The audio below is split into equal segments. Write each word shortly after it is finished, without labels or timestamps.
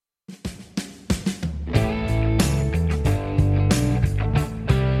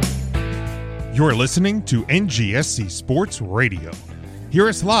You're listening to NGSC Sports Radio. Hear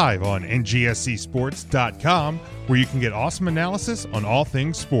us live on ngscsports.com, where you can get awesome analysis on all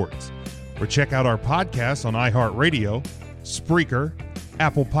things sports. Or check out our podcasts on iHeartRadio, Spreaker,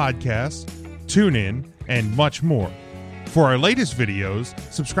 Apple Podcasts, TuneIn, and much more. For our latest videos,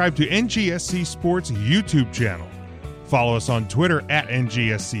 subscribe to NGSC Sports YouTube channel. Follow us on Twitter at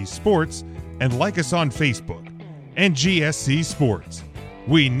NGSC Sports, and like us on Facebook. NGSC Sports.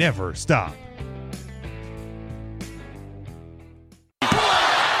 We never stop.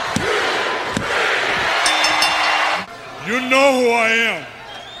 You know who I am,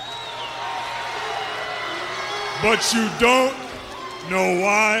 but you don't know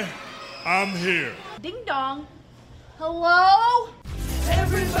why I'm here. Ding dong. Hello?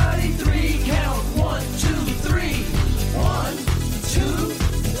 Everybody three count. 1, 2, 3. 1, 2,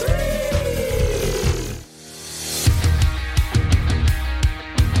 3.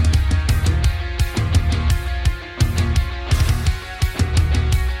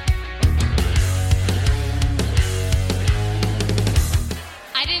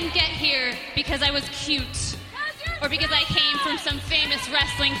 I didn't get here because I was cute, or because I came from some famous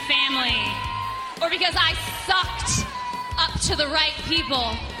wrestling family, or because I sucked up to the right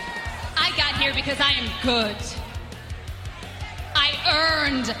people. I got here because I am good. I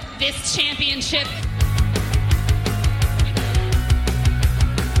earned this championship.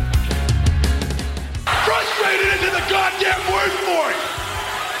 Frustrated into the goddamn word for it.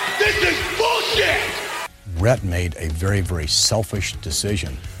 This is bullshit. Brett made a very, very selfish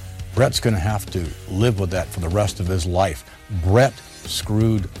decision. Brett's going to have to live with that for the rest of his life. Brett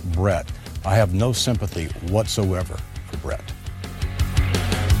screwed Brett. I have no sympathy whatsoever for Brett.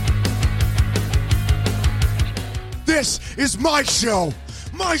 This is my show,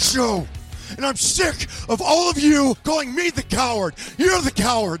 and I'm sick of all of you calling me the coward. You're the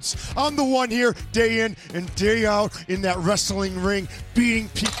cowards. I'm the one here day in and day out in that wrestling ring beating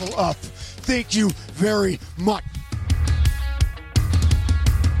people up. Thank you very much.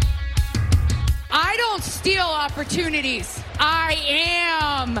 I don't steal opportunities. I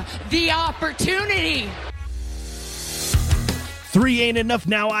am the opportunity. 3 ain't enough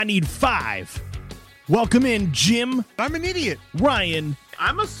now. I need 5. Welcome in, Jim. I'm an idiot. Ryan.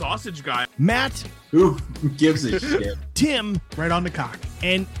 I'm a sausage guy. Matt. Who gives a shit? Tim. Right on the cock.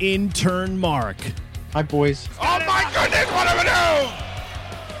 And intern Mark. Hi, boys. Oh my goodness, what am I doing?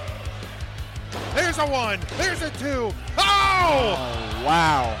 There's a 1. There's a 2. Oh,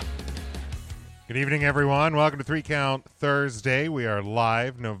 wow. Good evening, everyone. Welcome to 3 Count Thursday. We are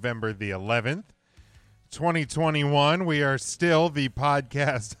live November the 11th, 2021. We are still the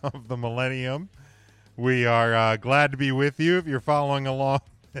podcast of the millennium. We are glad to be with you. If you're following along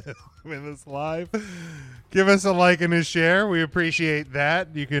with us live, give us a like and a share. We appreciate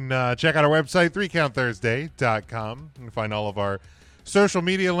that. You can check out our website, 3countthursday.com. You can find all of our social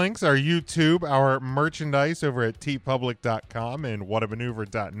media links, our YouTube, our merchandise over at tpublic.com and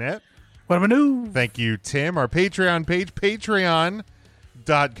whatamaneuver.net. What am I new? Thank you, Tim. Our Patreon page,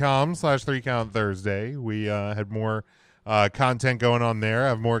 patreon.com/3countthursday. We had more content going on there. I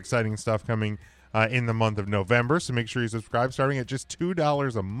have more exciting stuff coming in the month of November, so make sure you subscribe starting at just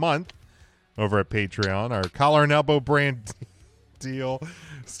 $2 a month over at Patreon. Our Collar and Elbow brand deal,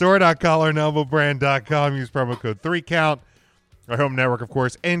 store.collarandelbowbrand.com. Use promo code 3count. Our home network, of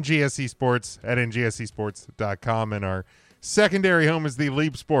course, NGSC Sports at ngscsports.com, and our secondary home is the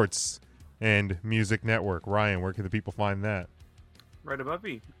Leap Sports and Music Network. Ryan, where can the people find that? Right above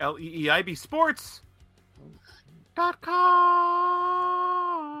me. LEEIB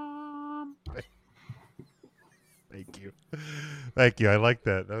Sports.com. Thank you. Thank you. I like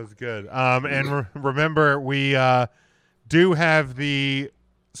that. That was good. And remember, we do have the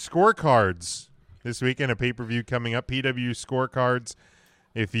scorecards this weekend, a pay-per-view coming up, PW Scorecards.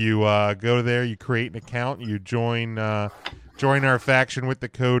 If you go there, you create an account, you join our faction with the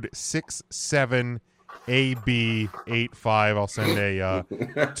code 67AB85. I'll send a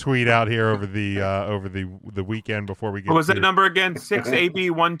tweet out here over the weekend before we get. What was that number again?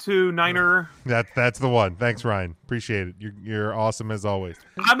 6AB129er. That's the one. Thanks, Ryan. Appreciate it. You're awesome as always.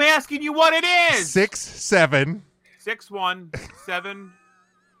 I'm asking you what it is. 67 617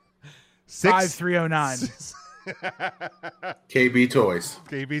 5309. KB Toys.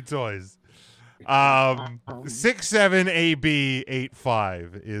 KB Toys.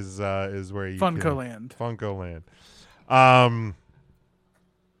 67AB85 is where you Funko Land.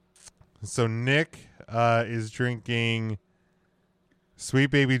 So Nick is drinking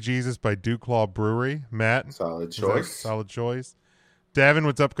Sweet Baby Jesus by Dewclaw Brewery. Matt, solid choice. Solid choice. Davin,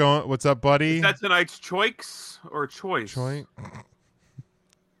 what's up? What's up, buddy? Is that tonight's choice or choice?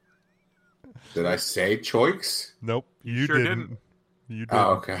 Did I say choice? Nope, you Sure didn't. You didn't.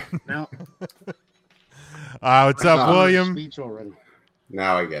 Oh, okay. No. What's up, William? Speech already.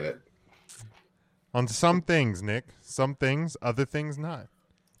 Now I get it. On some things, Nick. Some things, other things not.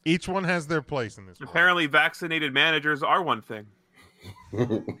 Each one has their place in this world. Apparently, vaccinated managers are one thing.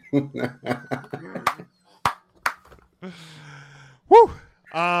 Woo!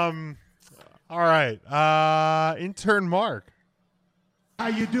 All right. Intern Mark. How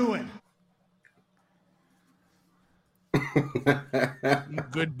you doing?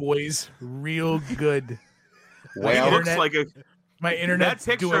 Good boys, real good. Well, looks like a my internet's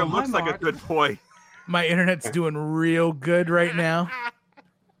that picture doing. looks like a good boy. My internet's doing real good right now.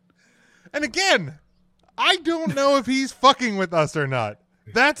 And again, I don't know if he's fucking with us or not.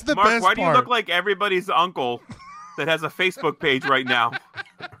 That's the Mark, best why part. do you look like everybody's uncle that has a Facebook page right now?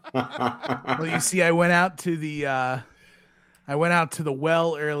 Well, you see, I went out to the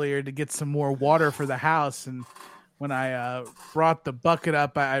well earlier to get some more water for the house, and when I brought the bucket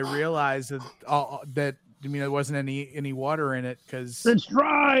up, I realized that there wasn't any water in it because It's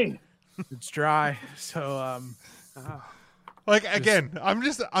dry. it's dry. So like again, I'm we're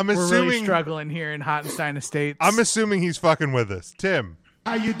assuming really struggling here in Hottenstein Estates. I'm assuming he's fucking with us. Tim.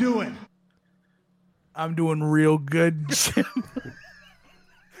 How you doing? I'm doing real good, Jim.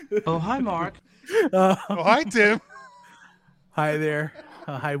 Oh, hi, Mark. Oh, hi, Tim. Hi there.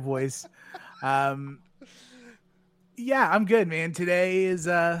 Hi, boys. Yeah, I'm good, man. Today is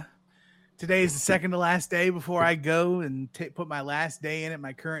the second to last day before I go and put my last day in at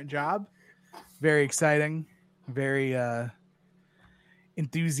my current job. Very exciting. Very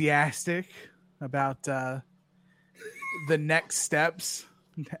enthusiastic about the next steps,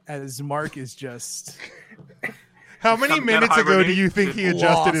 as Mark is just... How many Something minutes ago do hibernate. you think he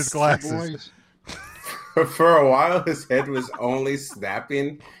adjusted his glasses? for a while, his head was only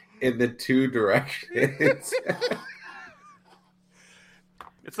snapping in the two directions.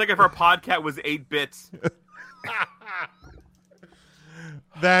 It's like if our podcast was 8 bits.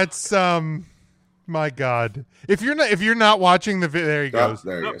 That's my God. If you're not watching the video, there he goes.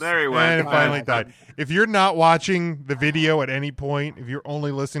 There he Oh, goes. there he And went. it finally died. If you're not watching the video at any point, if you're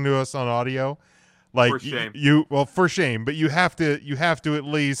only listening to us on audio, like For shame. for shame, but you have to at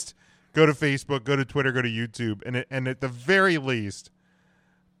least go to Facebook, go to Twitter, go to YouTube, and at the very least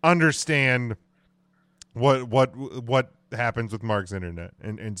understand what happens with Mark's internet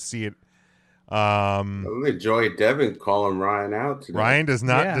and see it. Look at Joey Devin calling Ryan out today. Ryan does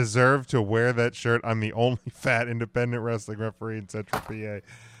not Yeah. deserve to wear that shirt. I'm the only fat independent wrestling referee in Central PA.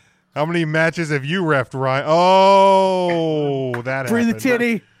 How many matches have you refed, Ryan? Oh, that Free the happened.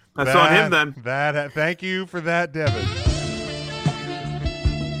 titty. That's on him then. Thank you for that, Devin.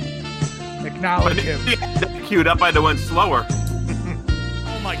 Acknowledge him. Queued up, I had to went slower.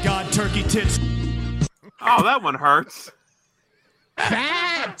 Oh my God, turkey tits. Oh, that one hurts.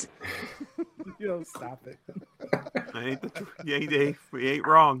 Fat! You don't stop it. We ain't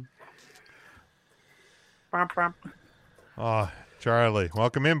wrong. Oh, Charlie,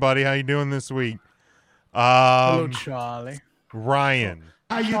 welcome in, buddy. How you doing this week? Hello, Charlie. Ryan.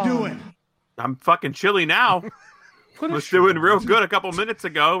 How you doing? I'm fucking chilly now. Was doing real good a couple minutes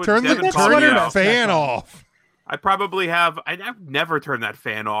ago. with Turn Devin the calling me out. fan off. I probably have. I've never turned that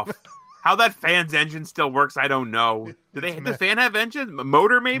fan off. How that fan's engine still works, I don't know. Do the fan have engine?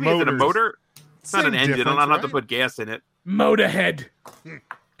 Motor, maybe? Is it a Motors. motor? It's not Same an engine. I difference, don't have to right? put gas in it. Motorhead.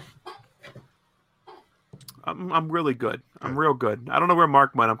 I'm really good. I'm real good. I don't know where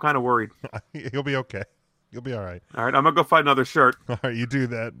Mark went. I'm kind of worried. He'll be okay. You'll be all right. All right, I'm gonna go find another shirt. All right, you do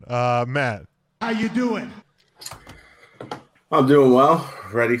that. Matt. How you doing? I'm doing well.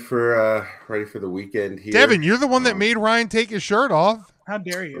 Ready for the weekend here. Devin, you're the one that made Ryan take his shirt off. How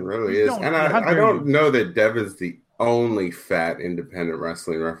dare you? It really You is. don't- And how I dare don't you? know that Devin's the only fat independent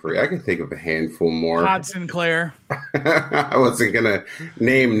wrestling referee. I can think of a handful more. Todd Sinclair. I wasn't gonna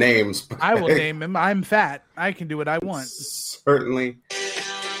name names, but I will name him. I'm fat. I can do what I want. certainly.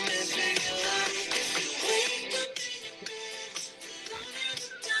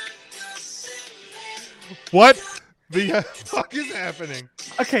 What the fuck is happening?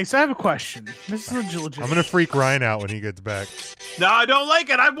 Okay, so I have a question. This is legit. I'm gonna freak Ryan out when he gets back. No, I don't like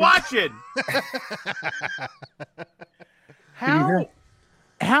it. I'm watching.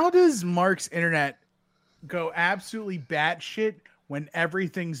 How does Mark's internet go absolutely batshit when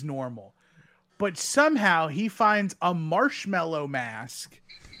everything's normal? But somehow he finds a marshmallow mask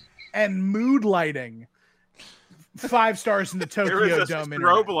and mood lighting 5 stars in the There Tokyo is a Dome.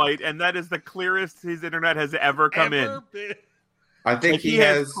 strobe light, and that is the clearest his internet has ever come in. I think Like, he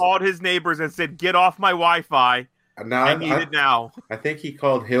has has. called his neighbors and said, "Get off my Wi-Fi." Now I need it now. I think he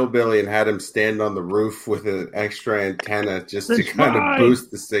called Hillbilly and had him stand on the roof with an extra antenna just to That's kind right. of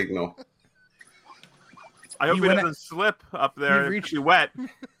boost the signal. I hope He he went doesn't slip up there. He He reached- wet.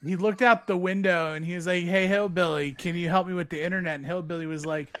 He looked out the window and he was like, "Hey, Hillbilly, can you help me with the internet?" And Hillbilly was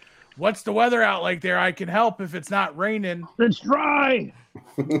like, "What's the weather out like there? I can help if it's not raining." It's dry.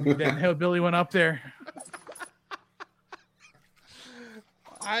 Then Hillbilly went up there.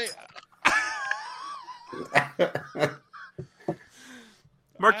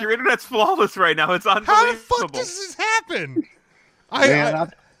 Mark, your internet's flawless right now. It's unbelievable. How the fuck does this happen?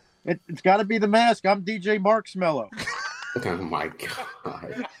 It's got to be the mask. I'm DJ Marksmello. Oh my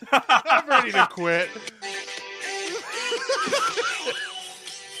god! I'm ready to quit.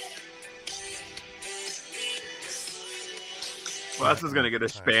 Well, this is gonna get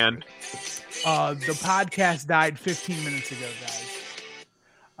us banned. The podcast died 15 minutes ago, guys.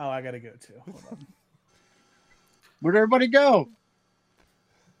 Oh, I gotta go too. Hold on. Where'd everybody go?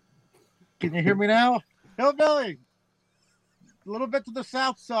 Can you hear me now? Hillbilly! A little bit to the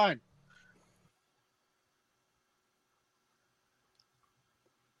south side.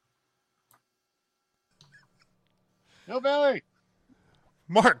 Hillbilly!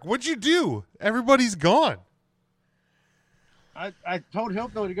 Mark, what'd you do? Everybody's gone. I told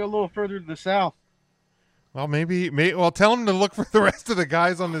Hillbilly to go a little further to the south. Well, well, tell him to look for the rest of the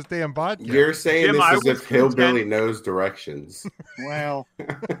guys on this damn podcast. You're saying Jim, this I as was if Hillbilly knows directions. Well,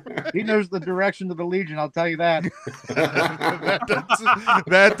 he knows the direction to the Legion, I'll tell you that.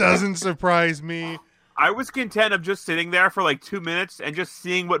 That doesn't surprise me. I was content of just sitting there for like 2 minutes and just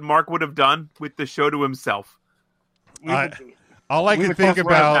seeing what Mark would have done with the show to himself. All I could think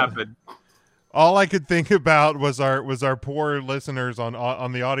about was our poor listeners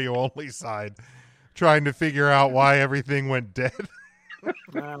on the audio only side trying to figure out why everything went dead.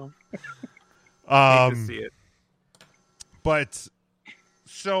 Wow. Hate to see it. But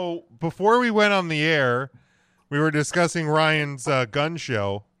so before we went on the air, we were discussing Ryan's gun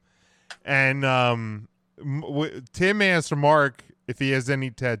show, and Tim asked Mark if he has any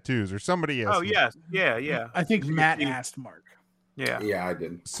tattoos, or somebody asked. Oh, yes. Yeah. I think Matt asked Mark. Yeah. Yeah, I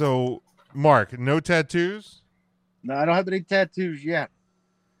did. So, Mark, no tattoos? No, I don't have any tattoos yet.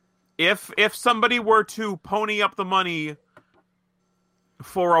 If somebody were to pony up the money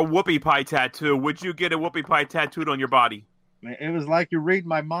for a whoopie pie tattoo, would you get a whoopie pie tattooed on your body? It was like you're reading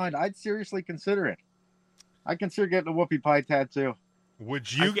my mind. I'd seriously consider it. I consider getting a whoopie pie tattoo.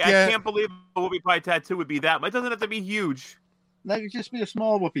 Would you I can't believe a whoopie pie tattoo would be that. It doesn't have to be huge. That could just be a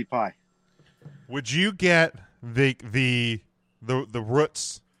small whoopie pie. Would you get the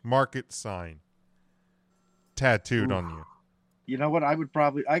Roots Market sign tattooed on you? You know what? I could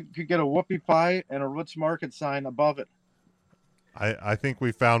get a whoopie pie and a Roots Market sign above it. I think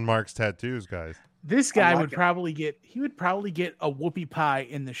we found Mark's tattoos, guys. This guy like would probably get a whoopie pie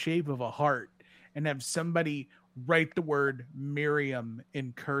in the shape of a heart and have somebody write the word Miriam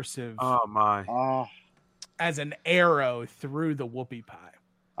in cursive. Oh my. As an arrow through the whoopie pie.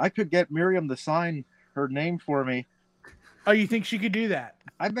 I could get Miriam to sign her name for me. Oh, you think she could do that?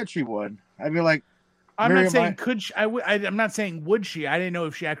 I bet she would. I'd be like, I'm Miriam, not saying could she. I'm not saying would she. I didn't know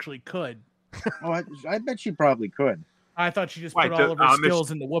if she actually could. I bet she probably could. I thought she just Why, put all of her Amish-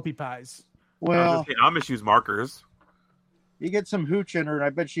 skills in the whoopie pies. Well, Amish use markers. You get some hooch in her, and I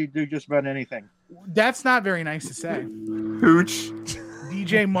bet she'd do just about anything. That's not very nice to say. Hooch.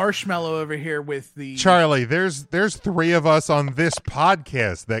 DJ Marshmallow over here with the Charlie, there's 3 of us on this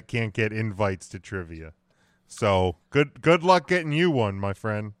podcast that can't get invites to trivia. So good luck getting you one, my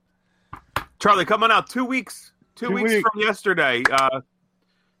friend. Charlie, coming out 2 weeks. 2 2 weeks weeks. from yesterday.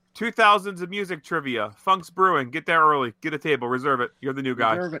 2000s of music trivia. Funk's Brewing. Get there early. Get a table. Reserve it. You're the new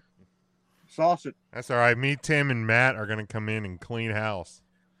guy. Reserve it. Sauce it. That's all right. Me, Tim, and Matt are going to come in and clean house.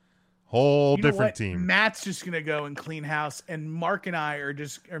 Whole You know different what? team. Matt's just gonna go and clean house, and Mark and I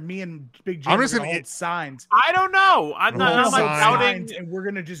are me and Big Jim I'm are just gonna gonna- hold signs. I don't know. I'm We'll hold not signs. doubting And we're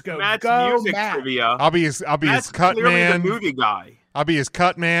gonna just go Matt's go music Matt. trivia. I'll be his Matt's cut clearly man. the movie guy. I'll be his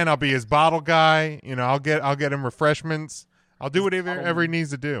cut man. I'll be his bottle guy. You know, I'll get him refreshments. I'll do whatever he needs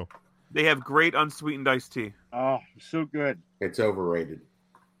to do. They have great unsweetened iced tea. Oh, so good. It's overrated.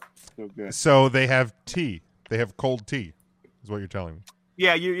 So good. So they have tea. They have cold tea, is what you're telling me.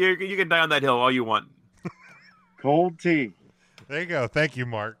 Yeah, you can die on that hill all you want. Cold tea. There you go. Thank you,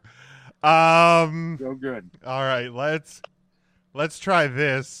 Mark. So good. All right, let's try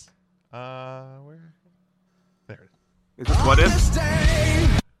this. Where? There. Is this what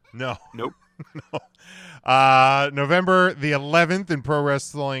if? No. Nope. No. November the 11th in pro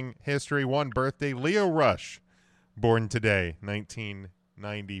wrestling history, one birthday, Leo Rush, born today, 19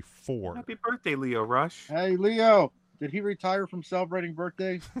 1994. Happy birthday, Leo Rush. Hey, Leo, did he retire from celebrating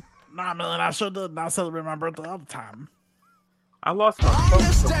birthdays? Nah, man, I sure did not celebrate my birthday all the time. I lost my phone.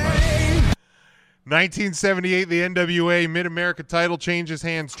 1978, the NWA Mid-America title changes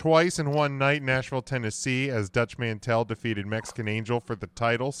hands twice in one night in Nashville, Tennessee, as Dutch Mantel defeated Mexican Angel for the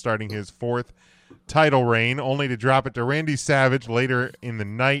title, starting his fourth title reign, only to drop it to Randy Savage later in the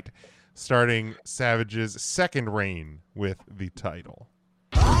night, starting Savage's second reign with the title.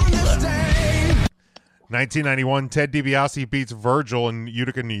 1991, Ted DiBiase beats Virgil in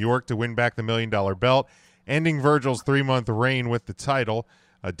Utica, New York to win back the $1 million belt, ending Virgil's 3-month reign with the title.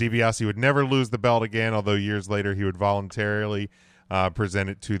 DiBiase would never lose the belt again, although years later he would voluntarily present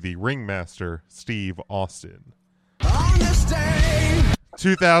it to the ringmaster, Steve Austin.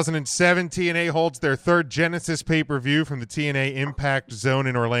 2007, TNA holds their third Genesis pay-per-view from the TNA Impact Zone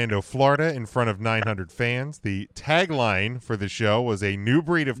in Orlando, Florida, in front of 900 fans. The tagline for the show was a new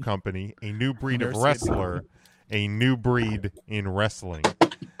breed of company, a new breed of wrestler, a new breed in wrestling.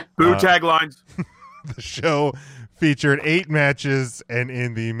 Boo taglines. The show featured 8 matches, and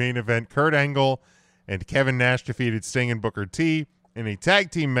in the main event, Kurt Angle and Kevin Nash defeated Sting and Booker T in a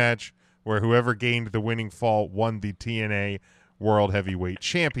tag team match where whoever gained the winning fall won the TNA World Heavyweight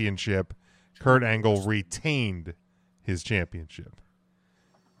Championship. Kurt Angle retained his championship.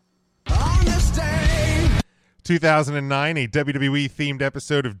 2009, a WWE-themed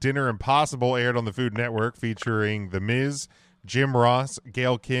episode of Dinner Impossible aired on the Food Network featuring The Miz, Jim Ross,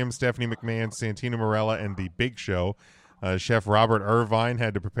 Gail Kim, Stephanie McMahon, Santino Marella, and The Big Show. Chef Robert Irvine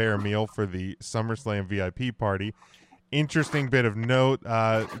had to prepare a meal for the SummerSlam VIP party. Interesting bit of note,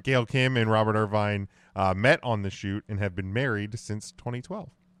 Gail Kim and Robert Irvine met on the shoot and have been married since 2012.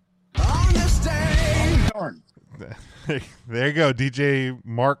 There you go, DJ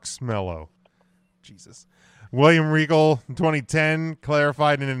Marks Mello. Jesus. William Regal, in 2010,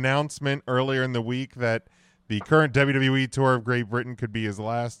 clarified an announcement earlier in the week that the current WWE tour of Great Britain could be his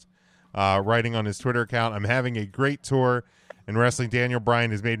last, writing on his Twitter account, "I'm having a great tour, and wrestling Daniel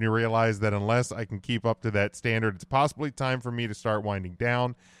Bryan has made me realize that unless I can keep up to that standard, it's possibly time for me to start winding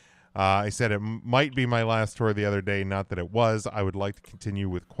down. I said it might be my last tour the other day, not that it was. I would like to continue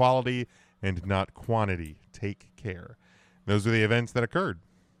with quality and not quantity. Take care." Those are the events that occurred.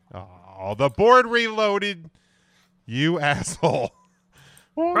 Oh, the board reloaded. You asshole.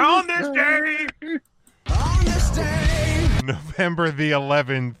 On this day. November the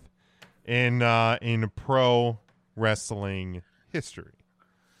 11th in pro wrestling history.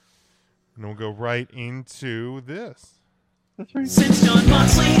 And we'll go right into this. Since John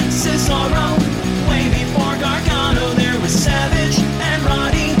Moxley and Cesaro, way before Gargano, there was Savage and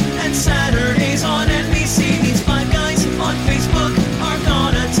Roddy, and Saturdays on NBC. These 5 guys on Facebook are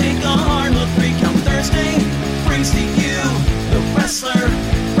gonna take a hard look. 3 Count Thursday brings to you the wrestler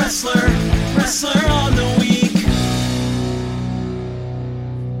on the week.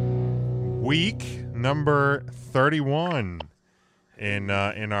 Week number 31 in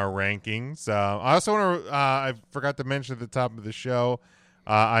our rankings. I also want to I forgot to mention at the top of the show,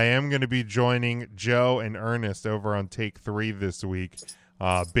 I am going to be joining Joe and Ernest over on Take 3 this week.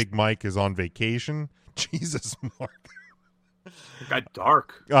 Big Mike is on vacation. Jesus, Mark. It got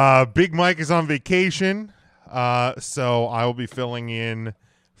dark. Big Mike is on vacation, so I will be filling in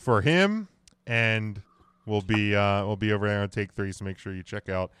for him, and we'll be over there on Take 3. So make sure you check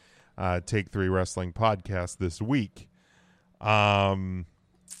out Take 3 Wrestling Podcast this week. That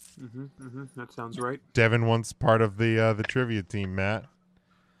sounds right. Devin once part of the trivia team, Matt.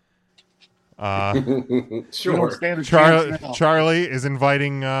 Sure. Charlie is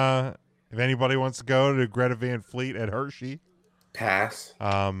inviting if anybody wants to go to Greta Van Fleet at Hershey. Pass.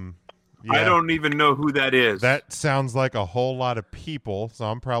 Yeah. I don't even know who that is. That sounds like a whole lot of people, so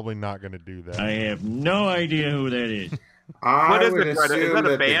I'm probably not going to do that. I have no idea who that is. What is would it, Greta? Is assume that a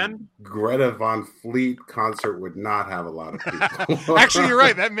the band? Greta Von Fleet concert would not have a lot of people. Actually, you're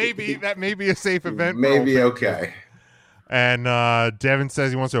right. That may be a safe event. Maybe okay. And Devin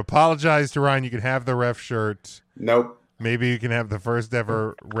says he wants to apologize to Ryan. You can have the ref shirt. Nope. Maybe you can have the first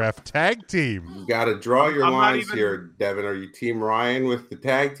ever ref tag team. You got to draw your lines here, Devin. Are you Team Ryan with the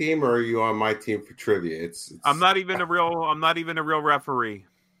tag team, or are you on my team for trivia? It's I'm not even a real referee.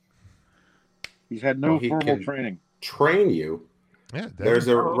 He's had no formal training. Train you. Yeah, Devin. There's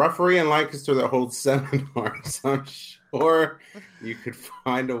a referee in Lancaster that holds seminars. I'm sure you could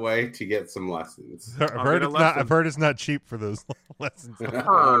find a way to get some lessons. I've heard it's not cheap for those lessons.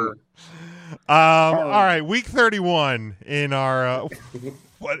 All right, week 31 in our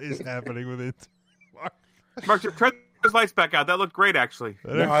what is happening with it? Mark, turn those lights back out. That looked great, actually.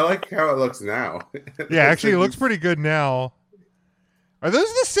 No, I like how it looks now. Yeah, actually, it looks pretty good now. Are those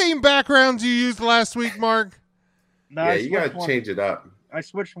the same backgrounds you used last week, Mark? No, Yeah, I you got switched to one. change it up. I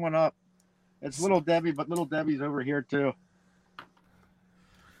switched one up. It's Little Debbie, but Little Debbie's over here too.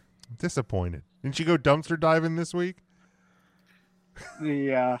 Disappointed. Didn't you go dumpster diving this week?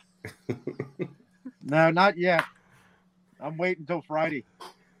 No, not yet. I'm waiting until Friday.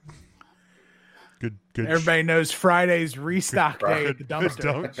 Good. Everybody knows Friday's restock day at the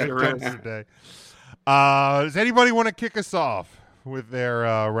dumpster. Dumpster day. Does anybody want to kick us off with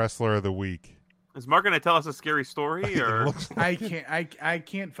their wrestler of the week? Is Mark going to tell us a scary story? Or I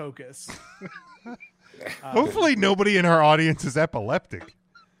can't focus. Hopefully, nobody in our audience is epileptic.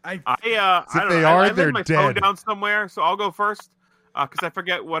 I If don't they know. are, I they're laid my phone dead. down somewhere, so I'll go first because I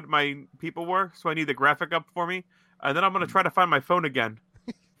forget what my people were. So I need the graphic up for me, and then I'm going to try to find my phone again.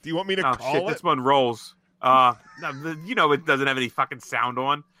 Do you want me to Oh call shit! it? This one rolls. It doesn't have any fucking sound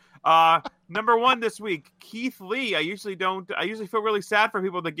on. Number one this week, Keith Lee. I usually feel really sad for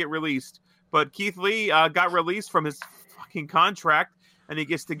people that get released, but Keith Lee got released from his fucking contract, and he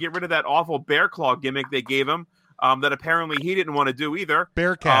gets to get rid of that awful bear claw gimmick they gave him. That apparently he didn't want to do either.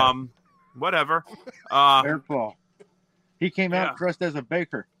 Bearcat. Whatever. Bear claw. He came out Yeah. dressed as a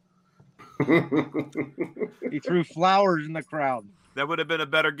baker. He threw flowers in the crowd. That would have been a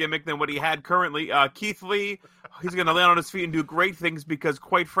better gimmick than what he had currently. Keith Lee, he's going to land on his feet and do great things because,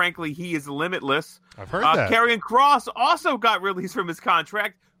 quite frankly, he is limitless. I've heard that. Karrion Kross also got released from his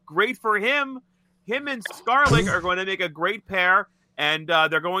contract. Great for him. Him and Scarlett are going to make a great pair, and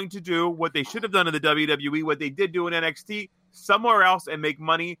they're going to do what they should have done in the WWE, what they did do in NXT, somewhere else and make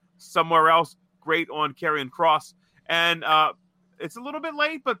money somewhere else. Great on Karrion Kross. And it's a little bit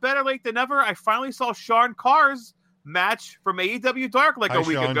late, but better late than never. I finally saw Sean Carr's match from AEW Dark a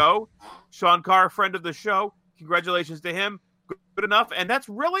week Sean. ago. Sean Carr, friend of the show. Congratulations to him. Good enough. And that's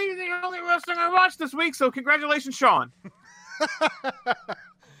really the only wrestling I watched this week. So congratulations, Sean. At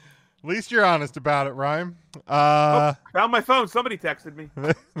least you're honest about it, Ryan. Found my phone. Somebody texted me.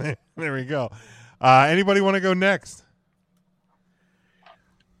 There we go. Anybody want to go next?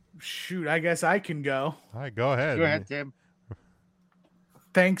 Shoot, I guess I can go. All right, go ahead. Go ahead, Tim.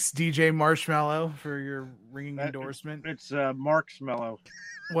 Thanks, DJ Marshmallow, for your ringing endorsement. It's Mark's Mellow.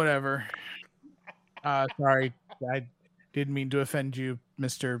 Whatever. Sorry, I didn't mean to offend you,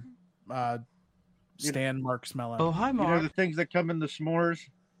 Mr. Stan Marshmallow. Oh, hi, You know Mark. the things that come in the s'mores?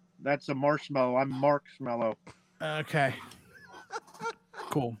 That's a marshmallow. I'm Mark's Mellow. Okay.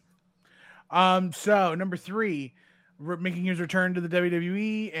 Cool. So number 3, making his return to the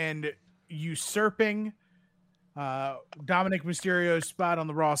WWE and usurping Dominic Mysterio's spot on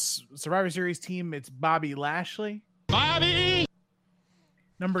the Raw Survivor Series team. It's Bobby Lashley. Bobby!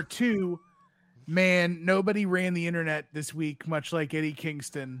 Number 2, man, nobody ran the internet this week, much like Eddie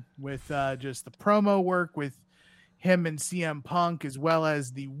Kingston, with just the promo work with him and CM Punk, as well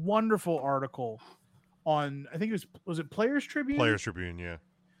as the wonderful article on, I think it was it Players Tribune? Players Tribune, yeah.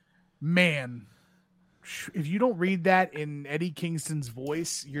 Man, if you don't read that in Eddie Kingston's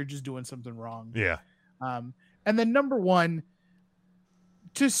voice, you're just doing something wrong. Yeah. And then number 1,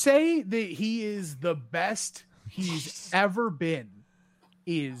 to say that he is the best he's ever been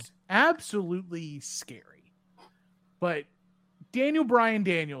is absolutely scary. But Daniel Bryan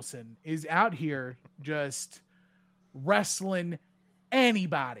Danielson is out here just wrestling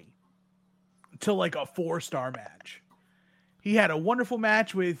anybody to like a 4-star match. He had a wonderful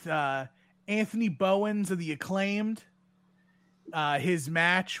match with Anthony Bowens of the Acclaimed. His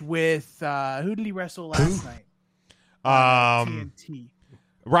match with who did he wrestle last night? TNT.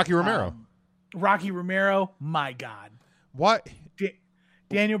 Rocky Romero. Rocky Romero. My God. What?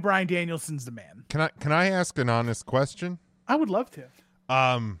 Daniel Bryan Danielson's the man. Can I ask an honest question? I would love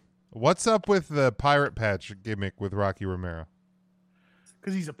to. What's up with the pirate patch gimmick with Rocky Romero?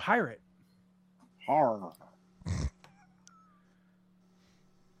 Because he's a pirate. Horror.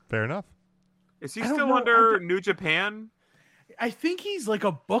 Fair enough. Is he I don't still know. under New Japan? I think he's like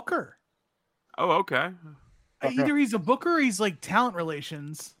a booker. Oh, okay. Either he's a booker or he's like talent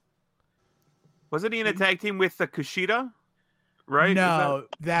relations. Wasn't he in a tag team with the Kushida? Right? Is No,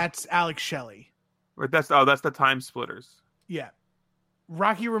 that's Alex Shelley. or that's the Time Splitters. Yeah.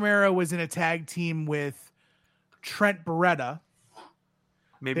 Rocky Romero was in a tag team with Trent Beretta.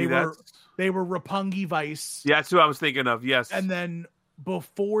 Maybe that's They were Roppongi Vice. yeah, that's who I was thinking of. Yes. And then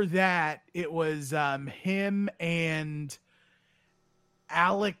before that, it was him and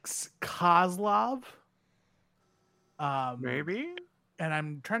Alex Kozlov. Maybe. And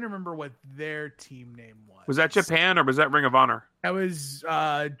I'm trying to remember what their team name was. Was that Japan or was that Ring of Honor? That was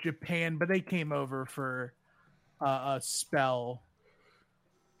Japan, but they came over for a spell.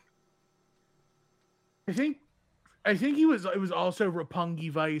 I think I think it was also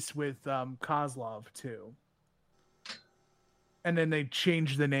Roppongi Vice with Kozlov too. And then they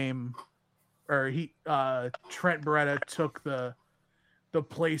changed the name, or Trent Beretta took the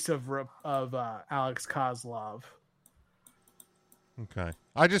place of Alex Kozlov. Okay.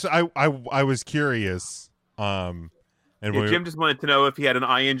 I was curious. And Jim just wanted to know if he had an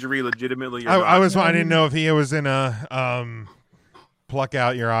eye injury legitimately. Or I didn't know if he was in a pluck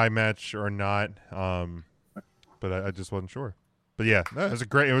out your eye match or not. But I just wasn't sure. But yeah, no, it was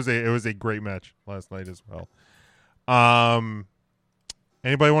a great match last night as well.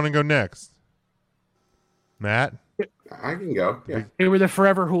 Anybody want to go next? Matt? I can go. Yeah. They were the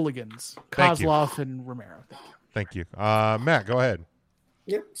Forever Hooligans, Thank you. Kozlov and Romero. Thank you. Matt, go ahead.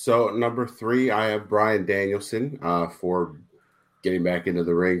 Yep. So number 3, I have Bryan Danielson for getting back into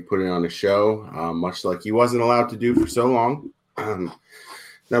the ring, putting on a show, much like he wasn't allowed to do for so long.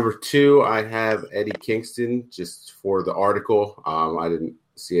 Number 2, I have Eddie Kingston just for the article. I didn't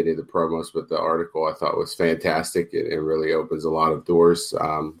see any of the promos, but the article I thought was fantastic. It really opens a lot of doors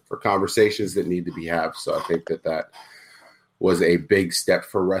for conversations that need to be had. So I think that was a big step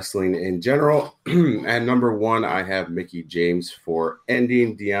for wrestling in general. And number 1, I have Mickie James for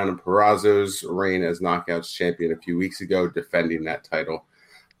ending Deonna Purrazzo's reign as Knockouts champion a few weeks ago, defending that title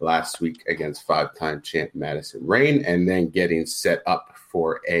last week against 5-time champ Madison Rayne, and then getting set up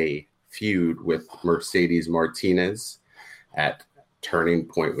for a feud with Mercedes Martinez at Turning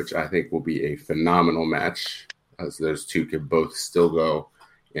Point, which I think will be a phenomenal match, as those two could both still go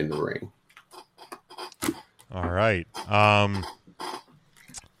in the ring. All right.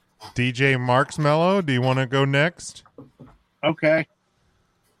 DJ Marksmello, do you want to go next? Okay.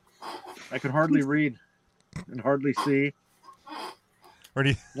 I could hardly read and hardly see.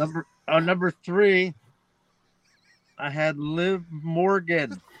 Ready? Number 3, I had Liv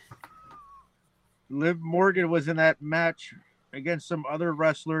Morgan. Liv Morgan was in that match against some other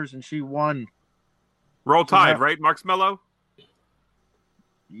wrestlers, and she won. Roll Tide, right, Marksmello?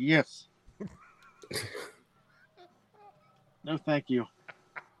 Yes. No, thank you.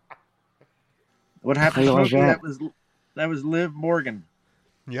 What happened? That was Liv Morgan.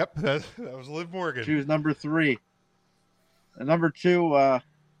 Yep, that was Liv Morgan. She was number 3. And number 2, I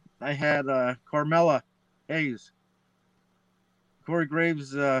had Carmella Hayes, Corey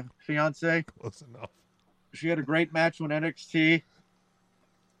Graves' fiance. Close enough. She had a great match with NXT.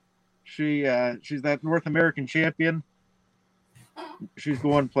 She's that North American champion. She's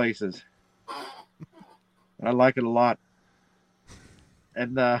going places. And I like it a lot.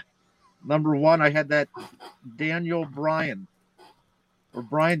 And number 1, I had that Daniel Bryan, or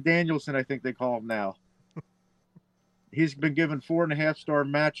Bryan Danielson, I think they call him now. He's been given 4.5-star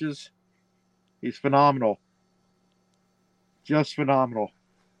matches. He's phenomenal. Just phenomenal.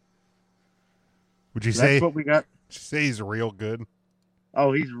 Would you say that's what we got? Would you say he's real good?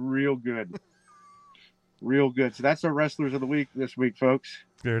 Oh, he's real good. Real good. So that's our wrestlers of the week this week, folks.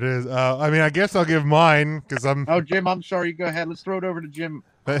 There it is. I guess I'll give mine because I'm. Oh, Jim, I'm sorry. Go ahead. Let's throw it over to Jim.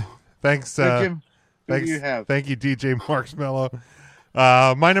 Thanks, Jim. Thanks. Who do you have? Thank you, DJ Marksmello.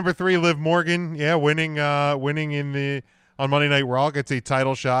 My number 3, Liv Morgan. Yeah, winning on Monday Night Raw, gets a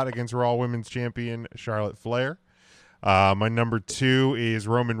title shot against Raw Women's Champion Charlotte Flair. My number 2 is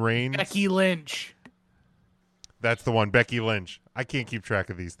Roman Reigns. Becky Lynch. That's the one, Becky Lynch. I can't keep track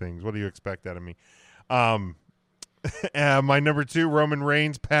of these things. What do you expect out of me? My number 2, Roman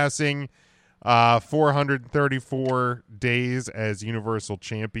Reigns, passing 434 days as Universal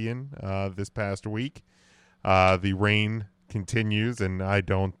Champion this past week. The reign continues, and I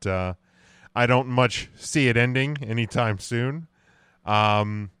don't much see it ending anytime soon.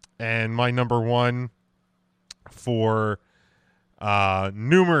 And my number 1, for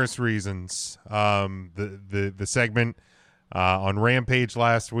numerous reasons, the segment on Rampage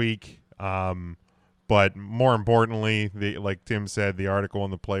last week, but more importantly, like Tim said, the article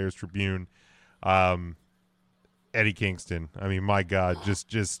in the Players Tribune, Eddie Kingston. I mean, my God,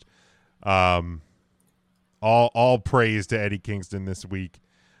 just all praise to Eddie Kingston this week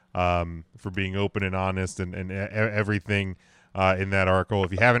for being open and honest and everything in that article.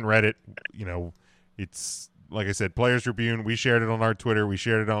 If you haven't read it, it's, like I said, Players Tribune. We shared it on our Twitter. We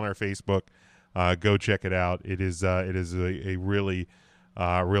shared it on our Facebook. Go check it out. It is a really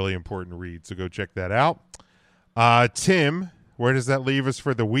really important read. So go check that out. Tim, where does that leave us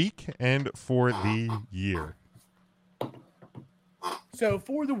for the week and for the year? So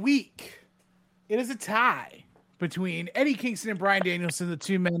for the week, it is a tie between Eddie Kingston and Bryan Danielson, the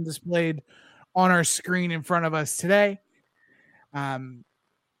two men displayed on our screen in front of us today. Oddly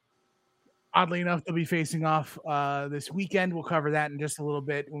enough, they'll be facing off this weekend. We'll cover that in just a little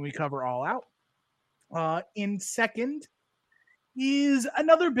bit when we cover All Out. In second is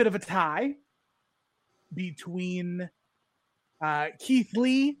another bit of a tie between Keith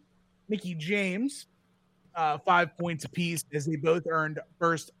Lee, Mickey James, 5 points apiece as they both earned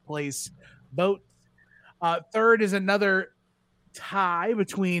first place votes. Third is another tie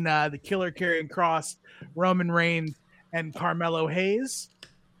between the Killer Karrion Kross, Roman Reigns, and Carmelo Hayes.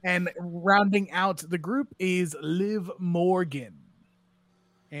 And rounding out the group is Liv Morgan.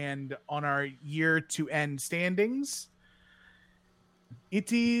 And on our year-to-end standings,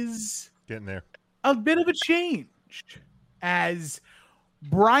 it is getting there. A bit of a change as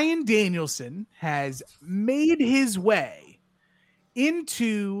Bryan Danielson has made his way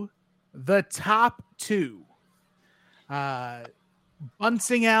into the top 2.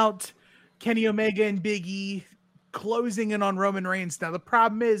 Bunting out Kenny Omega and Big E, closing in on Roman Reigns. Now, the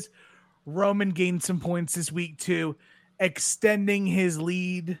problem is Roman gained some points this week too, extending his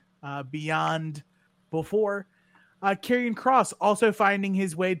lead beyond before. Karrion Kross also finding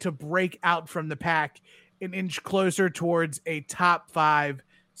his way to break out from the pack, an inch closer towards a top 5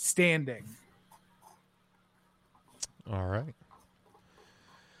 standing. All right.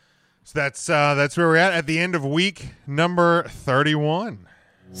 So that's where we're at the end of week number 31.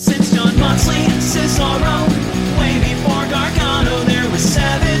 Since John Moxley and Cesaro, way before Gargano, there was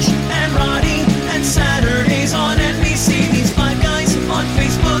Savage and Roddy, and Saturdays on NBC. These 5 guys on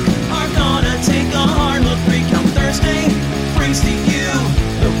Facebook are gonna take a hard look. 3 Count Thursday brings to you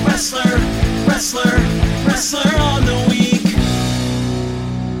the wrestler on the week.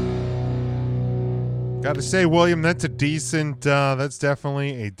 Got to say, William, that's a decent. That's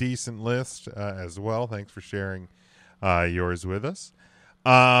definitely a decent list as well. Thanks for sharing yours with us.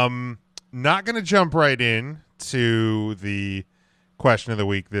 Not going to jump right in to the question of the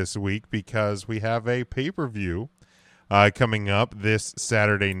week this week because we have a pay-per-view coming up this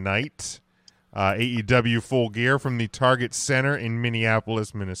Saturday night. AEW Full Gear from the Target Center in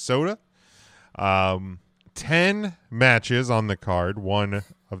Minneapolis, Minnesota. 10 matches on the card, 1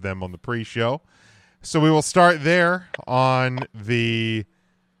 of them on the pre-show. So we will start there on it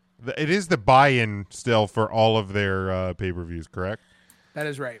is the buy-in still for all of their pay-per-views, correct? That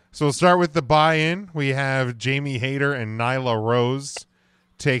is right. So we'll start with the buy-in. We have Jamie Hayter and Nyla Rose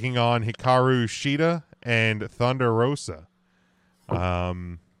taking on Hikaru Shida and Thunder Rosa.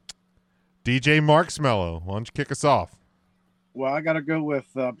 DJ Marksmello, why don't you kick us off? Well, I got to go with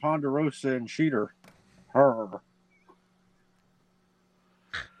Ponderosa and Sheeter. Her.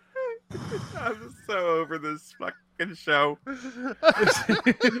 I'm so over this fucking show.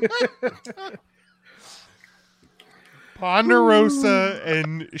 Ponderosa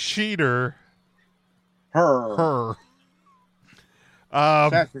and Sheeter. Her.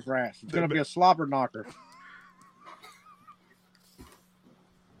 Sassafras. It's going to be a slobber knocker.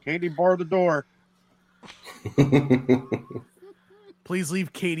 Katie, bar the door. Please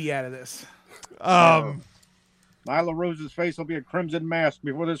leave Katie out of this. Nyla Rose's face will be a crimson mask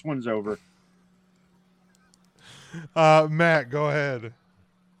before this one's over. Matt, go ahead.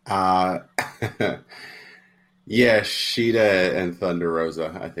 Yeah, Sheeta and Thunder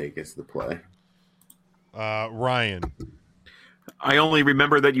Rosa, I think, is the play. Ryan. I only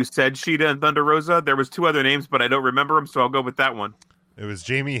remember that you said Sheeta and Thunder Rosa. There was 2 other names, but I don't remember them, so I'll go with that one. It was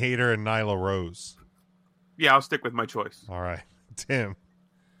Jamie Hayter and Nyla Rose. Yeah, I'll stick with my choice. All right. Tim.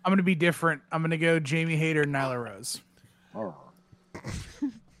 I'm going to be different. I'm going to go Jamie Hayter and Nyla Rose. Oh.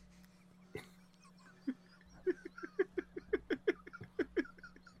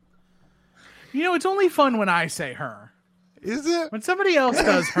 You know, it's only fun when I say her. Is it? When somebody else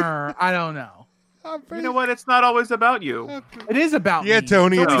does her, I don't know. You know what? It's not always about you. It is about me.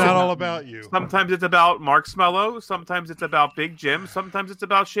 Tony, it's not all about you. Sometimes it's about Mark Smello. Sometimes it's about Big Jim. Sometimes it's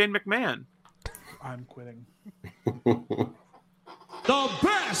about Shane McMahon. I'm quitting. The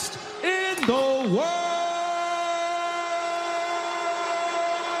best in the world.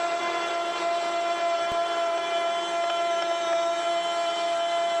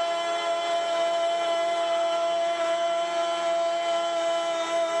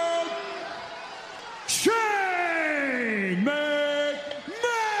 Shane McMahon.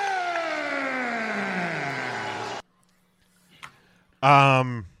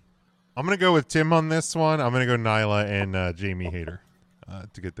 I'm going to go with Tim on this one. I'm going to go Nyla and Jamie Hayter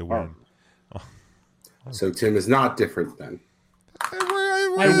to get the win. Oh. So Tim is not different then.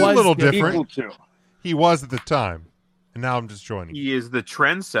 I was a little different. He was at the time, and now I'm just joining. He is the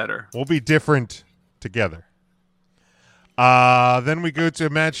trendsetter. We'll be different together. Then we go to a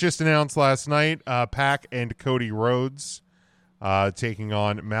match just announced last night. Pac and Cody Rhodes taking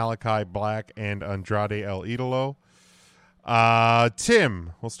on Malachi Black and Andrade El Idolo.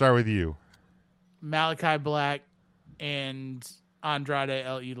 Tim, we'll start with you. Malachi Black, and Andrade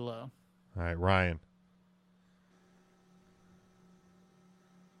El Idolo. All right, Ryan.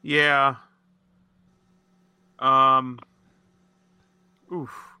 Yeah. Got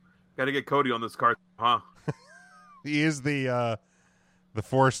to get Cody on this card, huh? He is the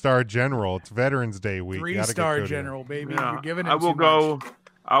 4-star general. It's Veterans Day week. 3-star general, baby. Yeah. You're giving him I will too go. much.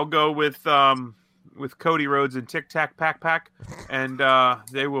 I'll go with Cody Rhodes and Tic Tac Pack, and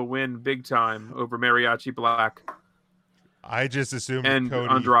they will win big time over Mariachi Black. I just assumed and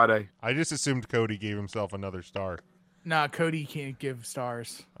Cody, Andrade. I just assumed Cody gave himself another star. Nah, Cody can't give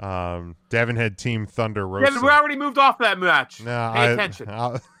stars. Devin had Team Thunder Rosa. Yeah, we already moved off that match. No, Pay attention.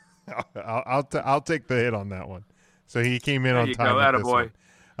 I'll take the hit on that one. So he came in There on you time. go, with this attaboy.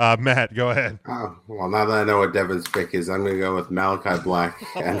 one. Matt, go ahead. Well, now that I know what Devin's pick is, I'm going to go with Malachi Black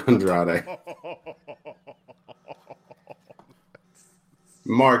and Andrade.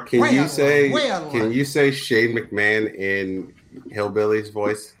 Mark, can you say Shane McMahon in Hillbilly's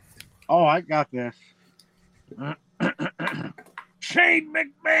voice? Oh, I got this. Shane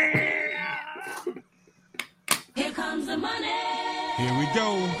McMahon. Here comes the money. Here we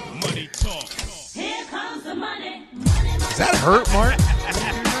go. Money talk. Here comes the money. Does that hurt, Mark?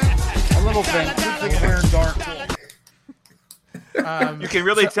 A little bit. Just like wearing dark. You can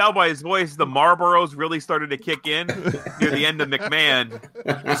really tell by his voice the Marlboros really started to kick in near the end of McMahon.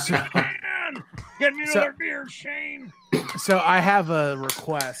 Get me another beer, Shane. So I have a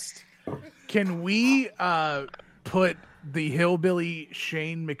request. Can we put the Hillbilly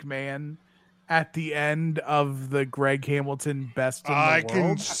Shane McMahon at the end of the Greg Hamilton Best in the I World?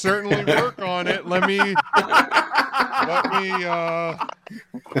 can certainly work on it. Let me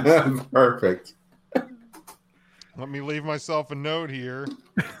Perfect. Let me leave myself a note here.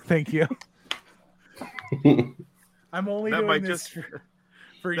 Thank you. I'm only That doing might this just-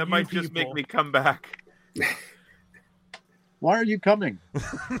 for That you might just make people. me come back. Why are you coming?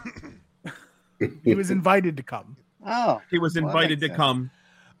 He was invited to come. Oh, He was well, that invited to makes come.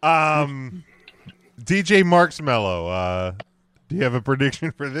 DJ Marksmello, do you have a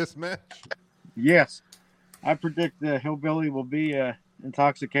prediction for this match? Yes, I predict the Hillbilly will be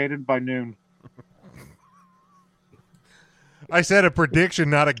intoxicated by noon. I said a prediction,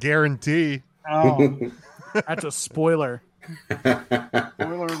 not a guarantee. Oh, That's a spoiler.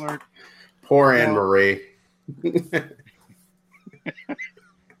 spoiler alert! Poor Anne Marie.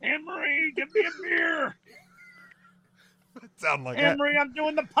 Anne Marie, give me a beer. Sound like Anne Marie, I'm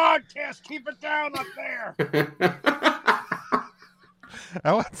doing the podcast. Keep it down up there.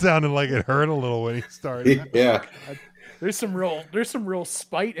 that one sounded like it hurt a little when he started. Yeah. There's some real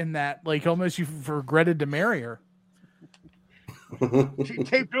spite in that. Like almost you regretted to marry her. She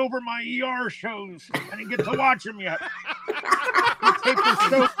taped over my ER shows. I didn't get to watch them yet. She taped the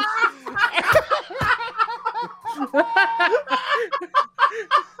show.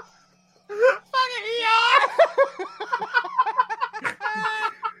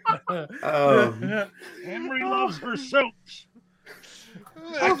 Henry loves her soaps.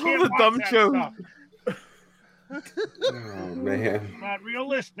 I can't the watch dumb that joke. stuff. Oh, man. Not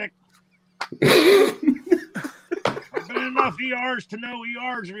realistic. I've been in enough ERs to know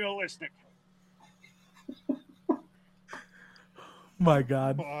ER's realistic. My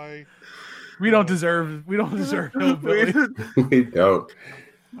God. Bye. We don't deserve Hillbilly. We don't.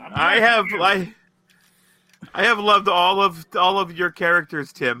 I have loved all of your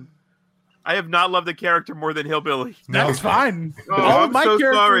characters, Tim. I have not loved a character more than Hillbilly. That's fine. Oh, All I'm of my so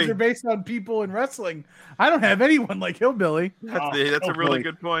characters sorry. are based on people in wrestling. I don't have anyone like Hillbilly. That's a really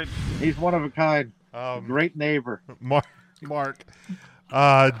good point. He's one of a kind. Great neighbor. Mark.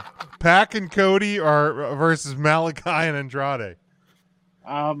 Pac and Cody are versus Malachi and Andrade.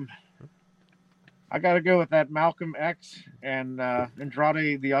 I got to go with that Malcolm X and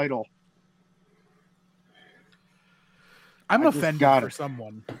Andrade the Idol. I'm I just offended got for it.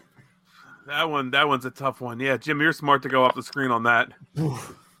 someone. That one's a tough one. Yeah, Jim, you're smart to go off the screen on that.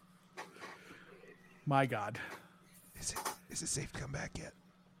 My God. Is it safe to come back yet?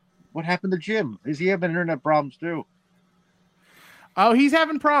 What happened to Jim? Is he having internet problems too? Oh, he's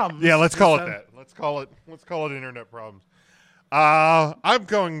having problems. Yeah, let's call it that. Let's call it internet problems. I'm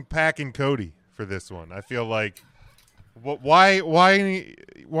going Pac and Cody for this one. I feel like why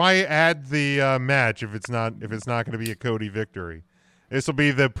add the match if it's not going to be a Cody victory? This will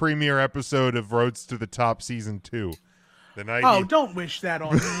be the premiere episode of Roads to the Top season 2. The night don't wish that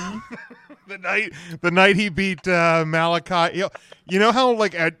on me. the night he beat Malachi. You know how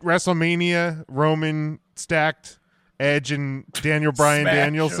like at WrestleMania Roman stacked Edge and Daniel Bryan Smash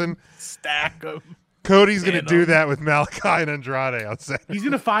Danielson? him. Stack him. Cody's going to do that with Malachi and Andrade on Saturday. He's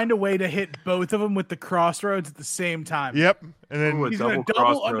going to find a way to hit both of them with the crossroads at the same time. Yep. And then he's going to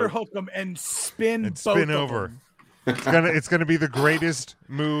double underhook them and spin both spin of over. them. It's gonna be the greatest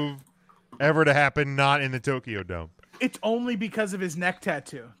move ever to happen, not in the Tokyo Dome. It's only because of his neck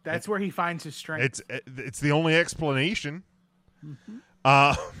tattoo. That's where he finds his strength. It's the only explanation.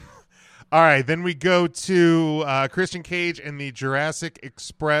 All right, then we go to Christian Cage and the Jurassic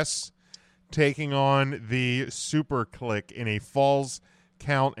Express taking on the Super Click in a Falls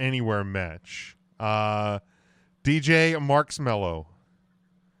Count Anywhere match. DJ Marks Mello.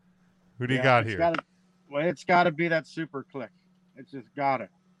 Who do you got here? It's got to be that Super Click. It's just got to.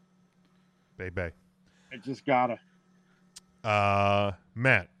 Baby. It just got to.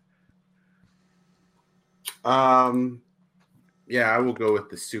 Matt. Yeah, I will go with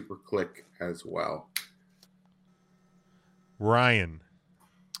the Super Click as well. Ryan.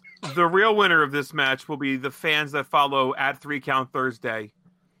 The real winner of this match will be the fans that follow at 3 Count Thursday,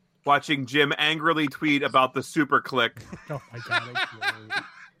 watching Jim angrily tweet about the Super Click. Oh my God.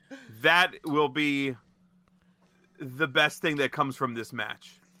 That will be the best thing that comes from this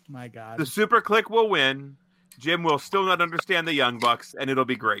match. My God. The Super Click will win. Jim will still not understand the Young Bucks, and it'll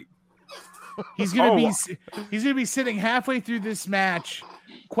be great. He's gonna be sitting halfway through this match,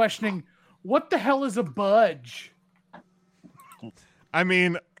 questioning what the hell is a budge. I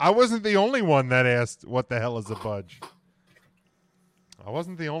mean, I wasn't the only one that asked what the hell is a budge. I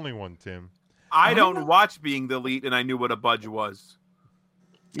wasn't the only one, Tim. I don't watch Being the Elite, and I knew what a budge was.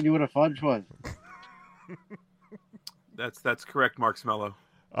 You knew what a fudge was. That's correct, Mark Mello.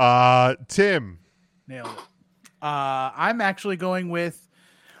 Tim. Nailed it. I'm actually going with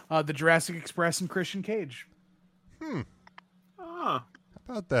the Jurassic Express and Christian Cage. How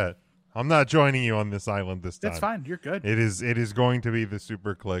about that? I'm not joining you on this island this time. That's fine. You're good. It is going to be the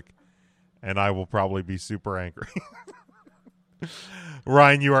Super Click, and I will probably be super angry.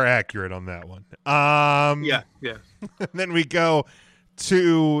 Ryan, you are accurate on that one. Yeah. Then we go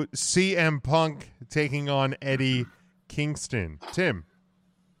to CM Punk taking on Eddie Kingston. Tim.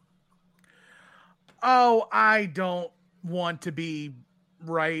 Oh, I don't want to be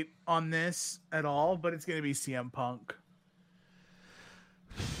right on this at all, but it's going to be CM Punk.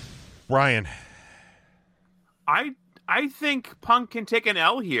 Ryan. I think Punk can take an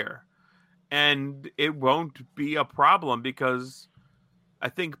L here, and it won't be a problem because I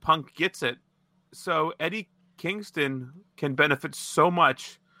think Punk gets it. So Eddie Kingston can benefit so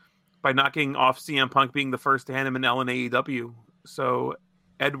much by knocking off CM Punk being the first to hand him an L in AEW. So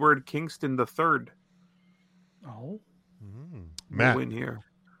Edward Kingston III. Oh. Matt. Win here.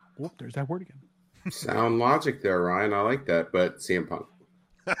 Whoop, there's that word again. Sound logic there, Ryan. I like that, but CM Punk.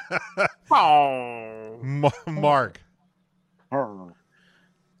 Oh. Mark. Oh,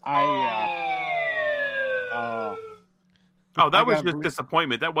 that was just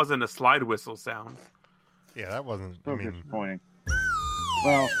disappointment. That wasn't a slide whistle sound. Yeah, that wasn't. So disappointing.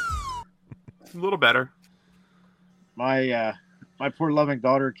 Well, a little better. My poor loving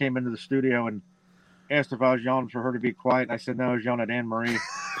daughter came into the studio and asked if I was yawning for her to be quiet. And I said no, I was yawning at Anne Marie.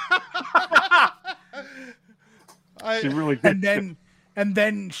 She really did. And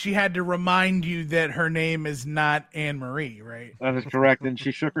then she had to remind you that her name is not Anne Marie, right? That is correct. And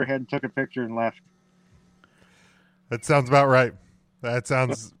she shook her head and took a picture and left. That sounds about right. That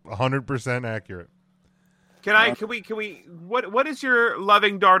sounds 100% accurate. Can we what is your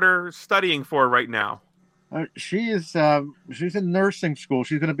loving daughter studying for right now? She's in nursing school.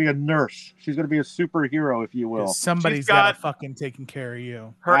 She's going to be a nurse. She's going to be a superhero, if you will. Somebody's got fucking taking care of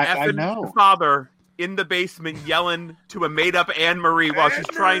you. Her effing father in the basement yelling to a made-up Anne Marie while she's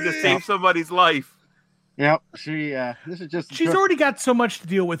trying to save somebody's life. Yep. This is just. She's already got so much to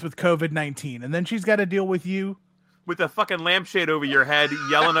deal with COVID-19, and then she's got to deal with you with a fucking lampshade over your head,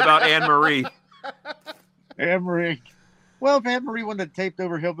 yelling about Anne Marie. Anne Marie. Well, if Anne Marie wouldn't have taped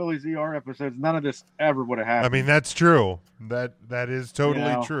over Hillbilly ZR episodes, none of this ever would have happened. I mean, that's true. That is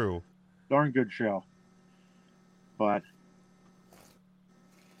totally true. Darn good show. But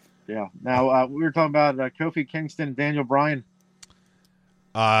yeah. Now we were talking about Kofi Kingston and Daniel Bryan.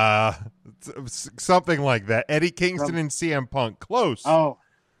 Something like that. Eddie Kingston and CM Punk. Close. Oh,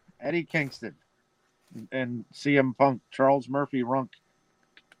 Eddie Kingston and CM Punk. Charles Murphy Runk.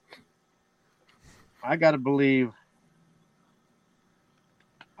 I got to believe.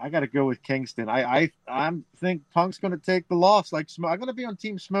 I got to go with Kingston. I think Punk's going to take the loss. I'm going to be on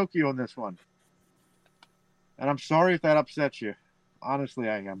Team Smokey on this one. And I'm sorry if that upsets you. Honestly,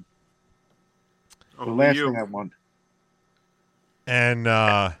 I am. The last thing I want. And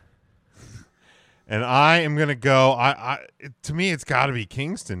I am going to go. To me, it's got to be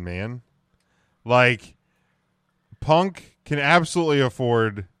Kingston, man. Like, Punk can absolutely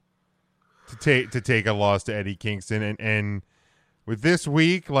afford to take a loss to Eddie Kingston, and with this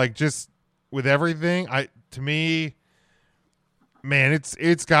week, like, just with everything, to me, man,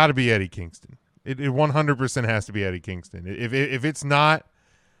 it's got to be Eddie Kingston. It 100% has to be Eddie Kingston. If it's not,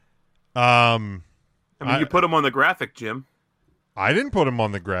 you put him on the graphic, Jim. I didn't put him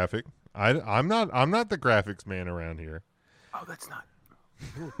on the graphic. I'm not the graphics man around here. Oh, that's not.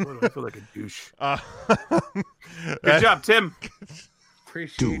 I feel like a douche. Good job, Tim.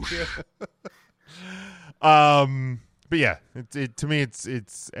 Appreciate you. But yeah, to me,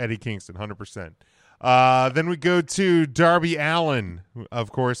 it's Eddie Kingston, 100%. Then we go to Darby Allin,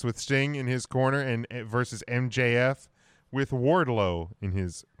 of course, with Sting in his corner, and versus MJF with Wardlow in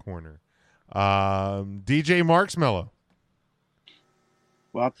his corner. DJ Marksmello.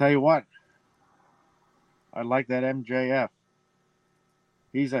 Well, I'll tell you what. I like that MJF.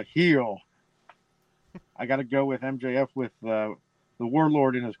 He's a heel. I got to go with MJF with the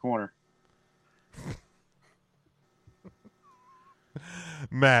Warlord in his corner.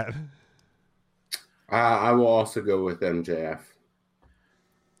 Matt. I will also go with MJF.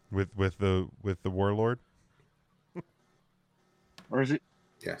 With the Warlord? Or is it?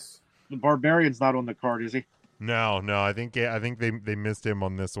 Yes. The Barbarian's not on the card, is he? No. I think they missed him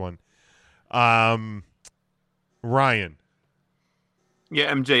on this one. Ryan. Yeah,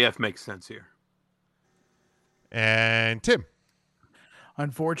 MJF makes sense here. And Tim.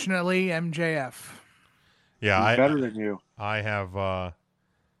 Unfortunately, MJF. Yeah, He's better than you. I have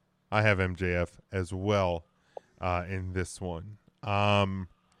MJF as well in this one.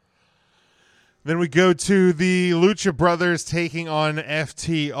 Then we go to the Lucha Brothers taking on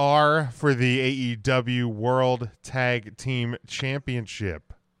FTR for the AEW World Tag Team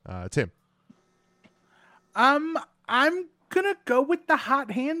Championship. Tim. I'm gonna go with the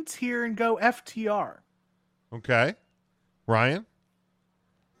hot hands here and go FTR. Okay. Ryan?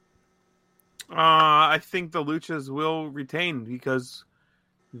 I think the Luchas will retain because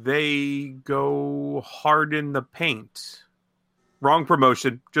they go hard in the paint. Wrong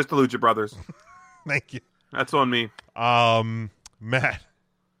promotion. Just the Lucha Brothers. Thank you. That's on me. Matt.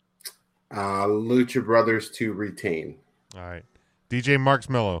 Lucha Brothers to retain. All right. DJ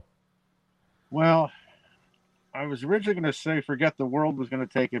Marksmello. Well, I was originally going to say Forget the World was going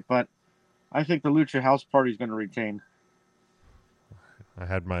to take it, but I think the Lucha House Party is going to retain. I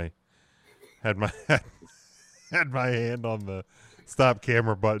had my hand on the stop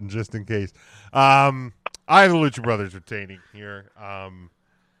camera button just in case. I have the Lucha Brothers retaining here.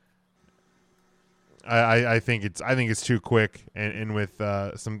 I think it's too quick, and with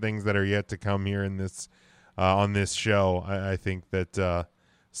some things that are yet to come here in this on this show, I think that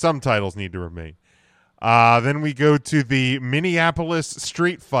some titles need to remain. Then we go to the Minneapolis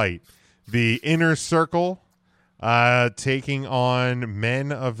Street Fight, the Inner Circle taking on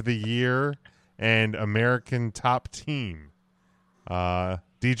Men of the Year and American Top Team.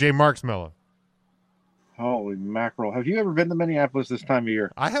 DJ Marksmello. Holy mackerel. Have you ever been to Minneapolis this time of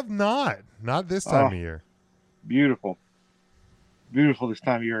year? I have not. Not this time of year. Beautiful. Beautiful this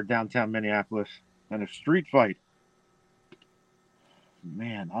time of year in downtown Minneapolis. And a street fight.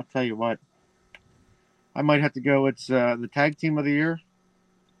 Man, I'll tell you what. I might have to go. It's the Tag Team of the Year.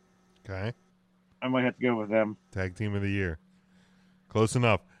 Okay. I might have to go with them. Tag Team of the Year. Close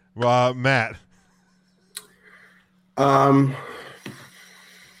enough. Matt.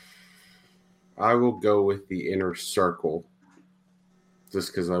 I will go with the Inner Circle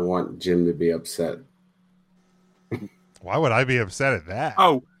just because I want Jim to be upset. Why would I be upset at that?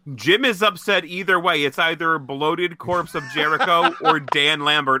 Oh, Jim is upset either way. It's either bloated corpse of Jericho or Dan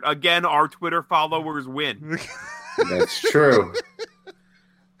Lambert. Again, our Twitter followers win. That's true.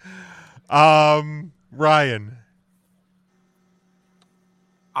 Ryan.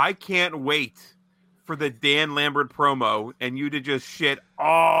 I can't wait for the Dan Lambert promo and you to just shit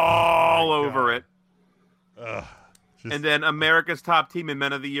all over it. And then America's Top Team and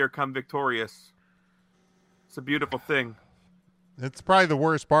Men of the Year come victorious. It's a beautiful thing. It's probably the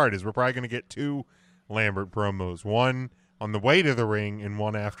worst part is we're probably going to get two Lambert promos. One on the way to the ring and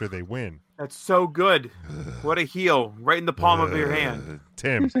one after they win. That's so good. What a heel. Right in the palm of your hand.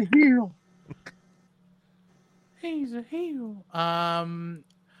 Tim. He's a heel. He's a heel. I'm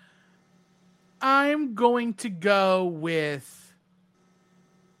going to go with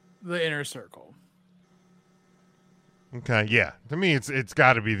the Inner Circle. Okay, yeah. To me, it's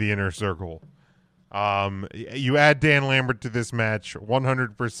got to be the Inner Circle. You add Dan Lambert to this match,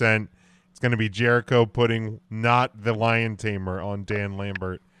 100%. It's going to be Jericho putting not the Lion Tamer on Dan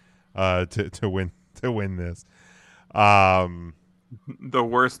Lambert to win this. The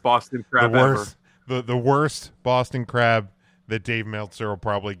worst Boston Crab the worst Boston Crab that Dave Meltzer will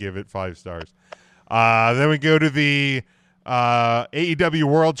probably give it 5 stars. Then we go to the AEW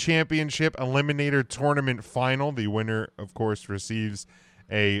World Championship Eliminator Tournament Final. The winner, of course, receives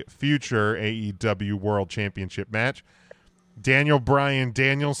a future AEW World Championship match. Daniel Bryan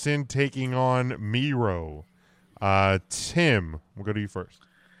Danielson taking on Miro. Tim, we'll go to you first.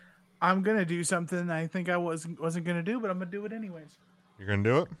 I'm gonna do something I think I wasn't gonna do, but I'm gonna do it anyways. You're gonna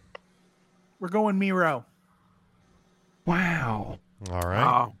do it? We're going Miro. Wow. All right.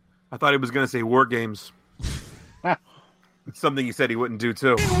 Wow. I thought he was going to say War Games. It's something he said he wouldn't do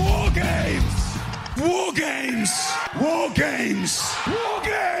too. War games! War games! War games! War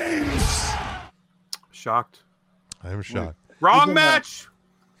games! Shocked. I am shocked. Wrong match.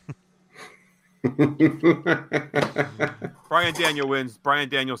 Brian Daniel wins. Brian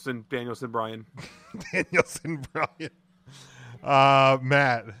Danielson. Brian. Danielson, Brian.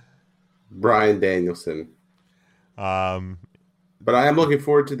 Matt. Brian Danielson. But I am looking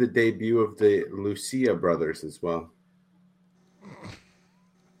forward to the debut of the Lucia brothers as well.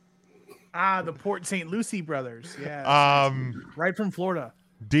 The Port St. Lucie brothers. Yeah. Right from Florida.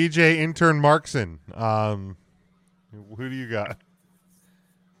 DJ Intern Markson. Who do you got?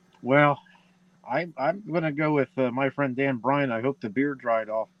 Well, I'm going to go with my friend Dan Bryan. I hope the beer dried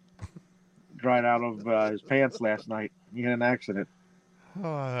out of his pants last night. He had an accident.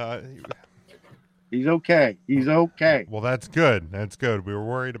 He's okay. He's okay. Well, that's good. That's good. We were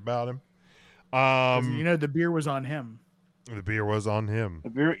worried about him. The beer was on him. The beer was on him. The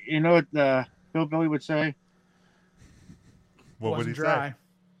beer, you know what Bill Billy would say? What would he dry. say?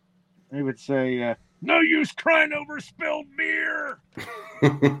 He would say, "No use crying over spilled beer."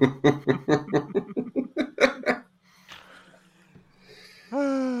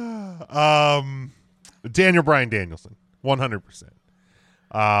 Daniel Bryan Danielson, 100%.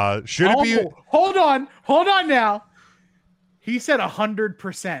 Should it be? Hold on now. He said 100%.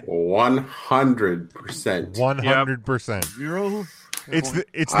 100%. 100%. It's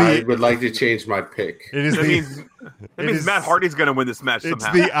I would like to change my pick. It is. That means Matt Hardy's going to win this match It's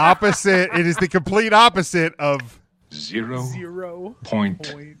somehow. the opposite. It is the complete opposite of 0.0.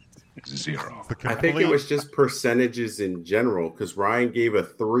 I think it was just percentages in general because Ryan gave a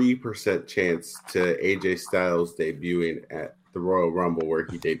 3% chance to AJ Styles debuting at the Royal Rumble where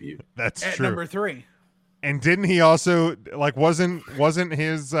he debuted. That's At true. number 3. And didn't he also wasn't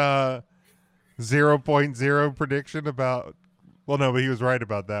his 0.0 prediction about? Well, no, but he was right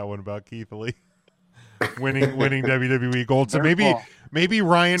about that one about Keith Lee winning WWE Gold. So maybe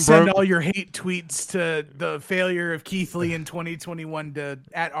Ryan Send broke all your hate tweets to the failure of Keith Lee in 2021 to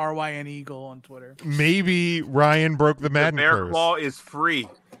at RYN Eagle on Twitter. Maybe Ryan broke the Madden Bear curse. Claw is free.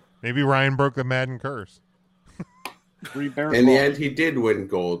 Maybe Ryan broke the Madden curse. Free Bear In the Claw. end, he did win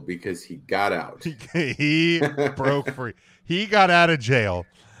gold because he got out. He broke free. He got out of jail.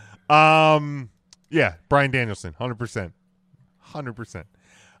 Yeah, Bryan Danielson, 100%. 100%.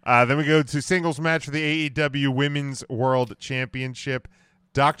 Then we go to singles match for the AEW Women's World Championship.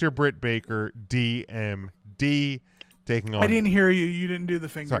 Dr. Britt Baker, DMD, taking on... I didn't hear you. You didn't do the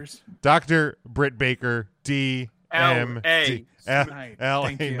fingers. Sorry. Dr. Britt Baker, DMD. L.A. L.A.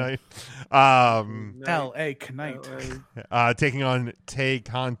 Knight. L.A. Knight. Taking on Tay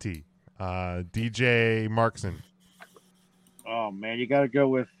Conti. DJ Markson. Oh man, you got to go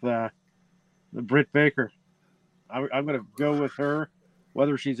with the Britt Baker. I'm going to go with her,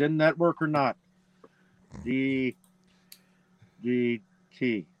 whether she's in network or not. DT.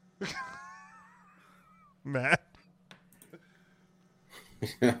 Matt.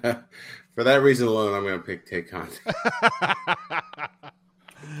 For that reason alone, I'm going to pick Tay Conti.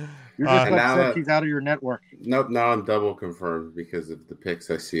 You're just now upset that- she's out of your network. Nope, now I'm double confirmed because of the picks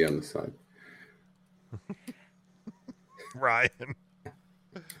I see on the side. Ryan.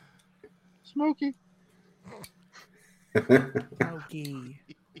 Smokey. Smokey.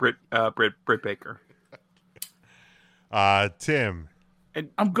 Britt Baker. Tim. And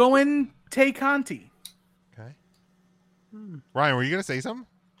I'm going Tay Conti. Okay. Ryan, were you going to say something?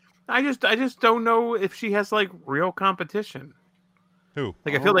 I just don't know if she has like real competition. Who?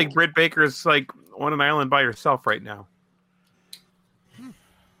 Like I feel like Britt Baker is like on an island by herself right now.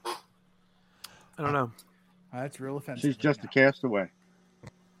 I don't know. That's real offensive. She's just a castaway.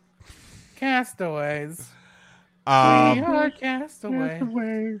 Castaways. We Um, are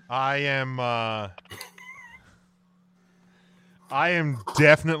castaways. I am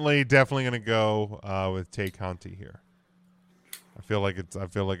definitely going to go with Tay Conti here. I feel like it's time. I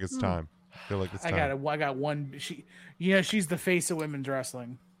feel like it's time. I got one. She's the face of women's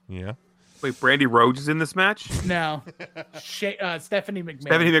wrestling. Yeah. Wait, Brandy Rhodes is in this match? No. Stephanie McMahon.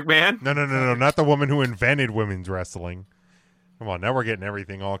 Stephanie McMahon? No. Not the woman who invented women's wrestling. Come on, now we're getting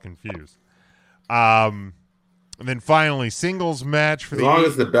everything all confused. And then finally, singles match for as long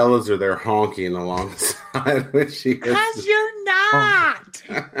as the Bellas are there honking alongside when she gets Because you're not.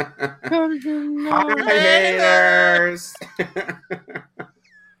 Because you're not. haters.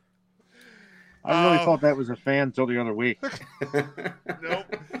 I really thought that was a fan until the other week. Nope.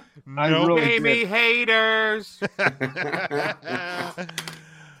 I really Amy did. haters. Then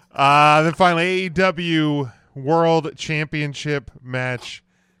finally, AEW World Championship match.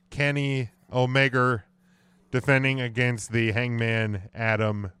 Kenny Omega defending against the Hangman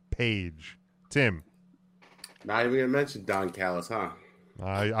Adam Page. Tim. Not even gonna mention Don Callis, huh?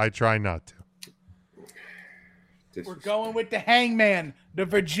 I try not to. We're going with the Hangman, the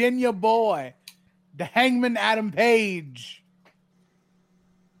Virginia boy, the Hangman Adam Page.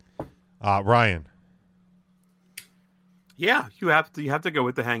 Ryan. Yeah, you have to go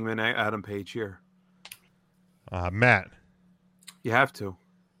with the Hangman Adam Page here. Matt. You have to.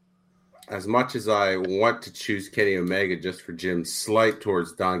 As much as I want to choose Kenny Omega just for Jim's slight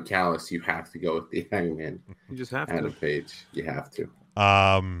towards Don Callis, you have to go with the Hangman. You just have Adam to. Page. You have to.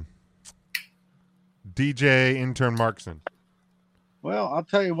 DJ intern Markson. Well, I'll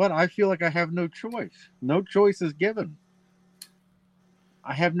tell you what. I feel like I have no choice. No choice is given.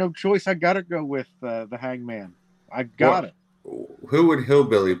 I have no choice. I got to go with the Hangman. I got it. Who would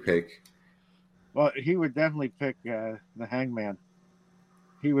Hillbilly pick? Well, he would definitely pick the Hangman.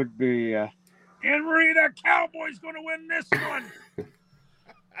 He would be. And Rita Cowboy's going to win this one.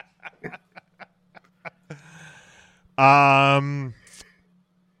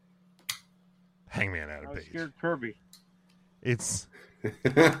 Hangman Adam I was Page. scared Kirby. It's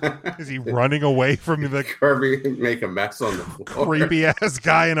is he running away from the Kirby make a mess on the floor? creepy ass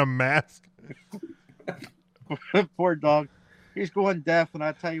guy in a mask? Poor dog. He's going deaf, and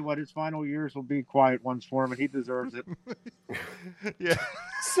I tell you what, his final years will be quiet ones for him, and he deserves it. Yeah.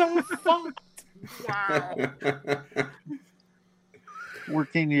 So fucked. Wow.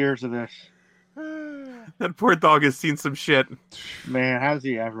 14 years of this. That poor dog has seen some shit. Man, how's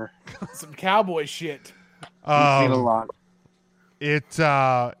he ever? Some cowboy shit. He's seen a lot. It's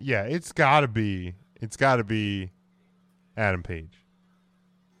gotta be Adam Page.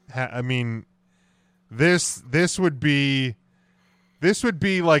 I mean, this would be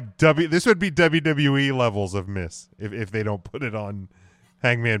like WWE levels of miss if they don't put it on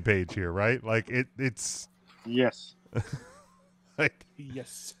Hangman Page here, right? Like it's yes, like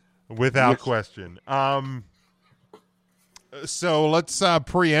yes, without question. So let's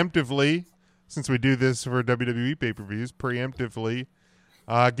preemptively, since we do this for WWE pay-per-views, preemptively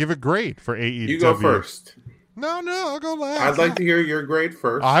give a grade for AEW. You go first. No, I'll go last. I'd like to hear your grade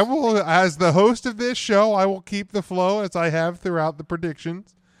first. I will, as the host of this show, I will keep the flow as I have throughout the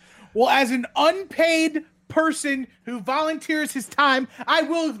predictions. Well, as an unpaid person who volunteers his time, I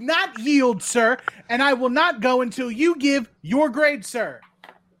will not yield, sir, and I will not go until you give your grade, sir.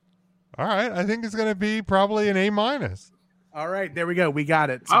 All right, I think it's going to be probably an A-. All right, there we go. We got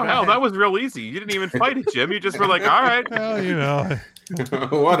it. So Oh, go hell, ahead. that was real easy. You didn't even fight it, Jim. You just were like, all right. Well, you know.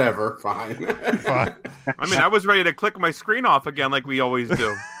 Whatever, fine. Fine. I mean, I was ready to click my screen off again like we always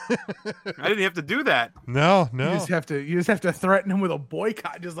do. I didn't have to do that. No. You just have to threaten him with a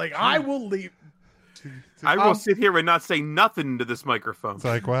boycott. Just like, I will leave. I will sit here and not say nothing to this microphone. It's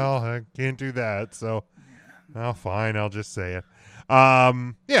like, well, I can't do that, so fine, I'll just say it.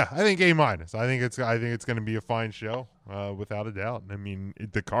 Yeah, I think A-. I think it's going to be a fine show, without a doubt. I mean,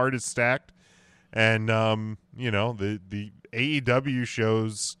 the card is stacked, and you know, the AEW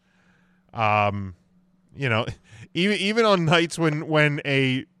shows, you know, even on nights when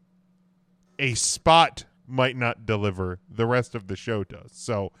a spot might not deliver, the rest of the show does.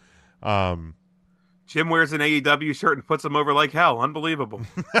 So, Jim wears an AEW shirt and puts them over like hell. Unbelievable.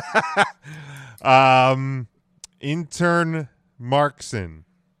 Intern Markson,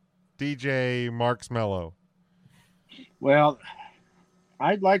 DJ Marks Mello. Well,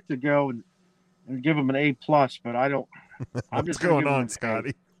 I'd like to go and give him an A+, but I don't. I'm What's just gonna going give him on, an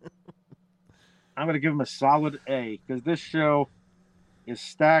Scotty? I'm going to give him a solid A because this show is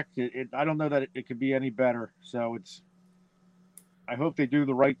stacked. I don't know that it could be any better. So I hope they do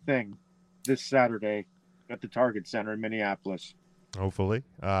the right thing this Saturday at the Target Center in Minneapolis. Hopefully.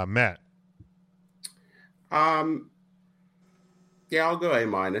 Matt. Yeah, I'll go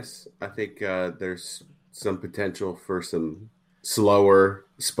A-. I think there's some potential for some slower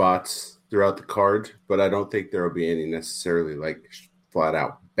spots throughout the card, but I don't think there will be any necessarily like flat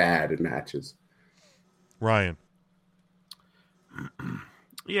out bad matches. Ryan.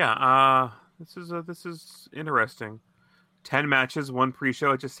 Yeah, this is interesting. 10 matches, 1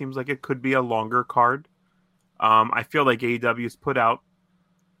 pre-show. It just seems like it could be a longer card. I feel like AEW's put out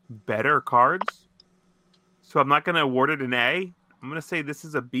better cards, so I'm not going to award it an A. I'm going to say this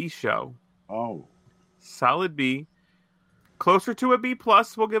is a B show. Oh, solid B. Closer to a B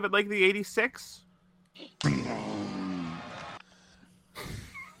plus. We'll give it like the 86.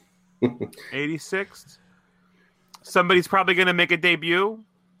 86. Somebody's probably going to make a debut.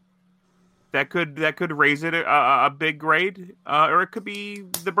 That could raise it a big grade, or it could be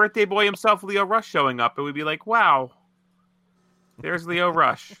the birthday boy himself, Leo Rush, showing up. It would be like, wow, there's Leo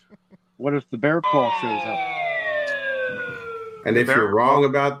Rush. What if the Bear Claw shows up? And if you're wrong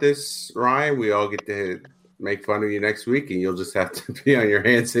about this, Ryan, we all get to make fun of you next week, and you'll just have to be on your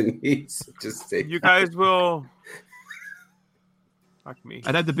hands and knees. Just say you guys will. Fuck me.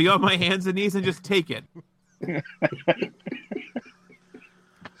 I'd have to be on my hands and knees and just take it.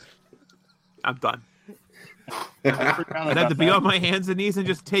 I'm done. I'd have to be on my hands and knees and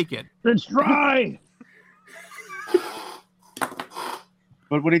just take it. Let's try.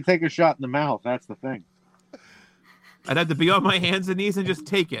 But would he take a shot in the mouth? That's the thing. I'd have to be on my hands and knees and just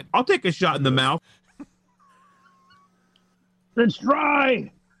take it. I'll take a shot in the mouth. Let's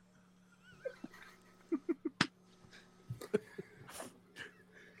try.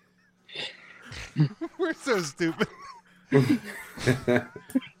 We're so stupid.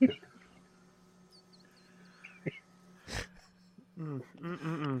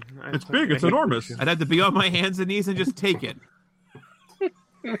 It's big. It's enormous. I'd have to be on my hands and knees and just take it.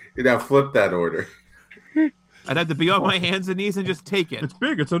 You now flip that order. I'd have to be on my hands and knees and just take it. It's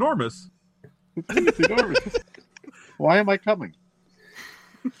big. It's enormous. It's enormous. Why am I coming?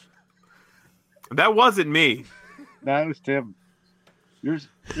 That wasn't me. That was Tim. Yours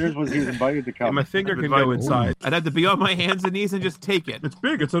was he was invited to come. Yeah, my finger can go inside. I'd have to be on my hands and knees and just take it. It's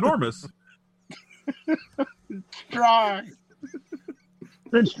big. It's enormous. Try.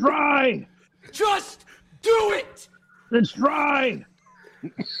 Let's try. Just do it. Let's try.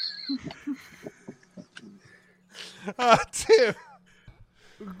 Tim.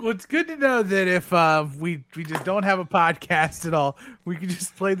 Well, it's good to know that if we just don't have a podcast at all, we can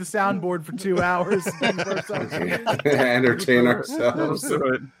just play the soundboard for 2 hours and entertain ourselves.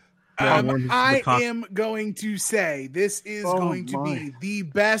 I am going to say this is going to be the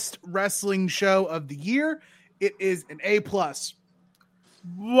best wrestling show of the year. It is an A+.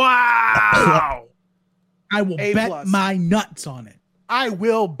 Wow. I will bet my nuts on it. I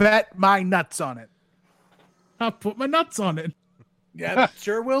will bet my nuts on it. I'll put my nuts on it. Yeah,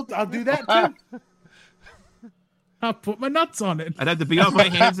 sure will. I'll do that too. I'll put my nuts on it. I'd have to be on my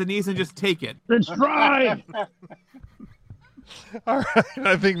hands and knees and just take it. Let's try. All right,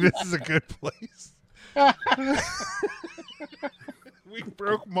 I think this is a good place. We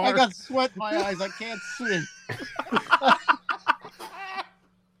broke Mark. I got sweat in my eyes. I can't see.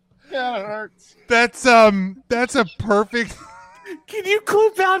 Yeah, it hurts. That's a perfect. Can you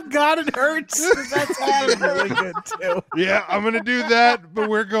clip out God It Hurts? That's really good too. Yeah, I'm gonna do that, but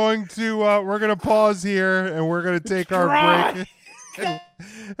we're gonna pause here and we're gonna take our break.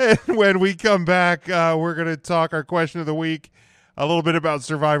 And when we come back, we're gonna talk our question of the week, a little bit about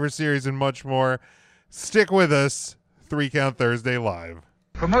Survivor Series, and much more. Stick with us. 3 Count Thursday live.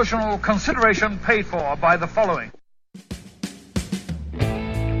 Promotional consideration paid for by the following.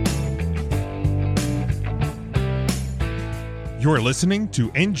 You're listening to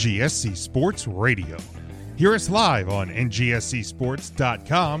NGSC Sports Radio. Hear us live on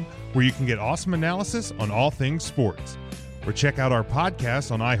ngscsports.com, where you can get awesome analysis on all things sports. Or check out our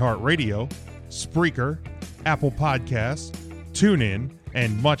podcasts on iHeartRadio, Spreaker, Apple Podcasts, TuneIn,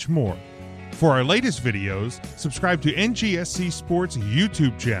 and much more. For our latest videos, subscribe to NGSC Sports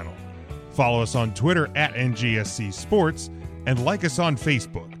YouTube channel. Follow us on Twitter at NGSC Sports, and like us on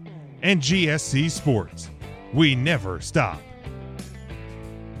Facebook. NGSC Sports. We never stop.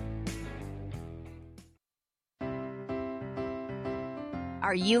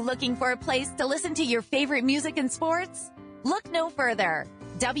 Are you looking for a place to listen to your favorite music and sports? Look no further.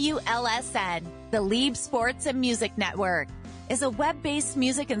 WLSN, the Lieb Sports and Music Network, is a web-based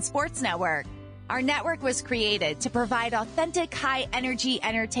music and sports network. Our network was created to provide authentic, high-energy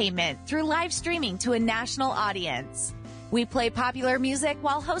entertainment through live streaming to a national audience. We play popular music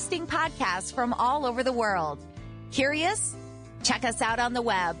while hosting podcasts from all over the world. Curious? Check us out on the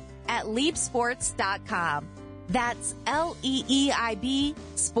web at liebsports.com. That's LEEIB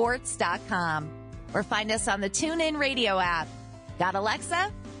sports.com. Or find us on the TuneIn Radio app. Got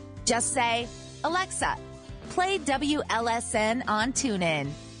Alexa? Just say, Alexa, play WLSN on TuneIn.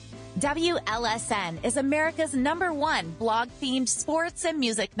 WLSN is America's #1 blog-themed sports and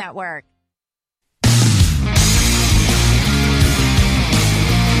music network.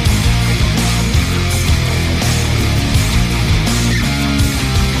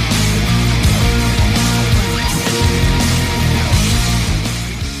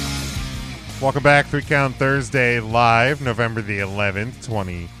 Welcome back, 3 Count Thursday live, November the 11th,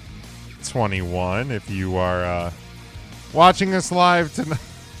 2021. If you are watching us live tonight,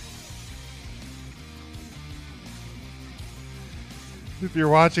 if you're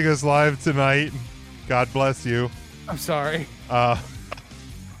watching us live tonight, God bless you. I'm sorry. Our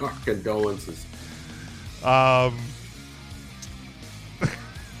condolences.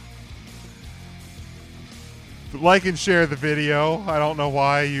 Like and share the video. I don't know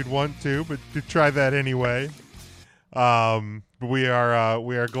why you'd want to, but to try that anyway. We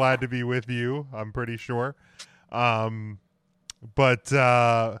are glad to be with you. I'm pretty sure. But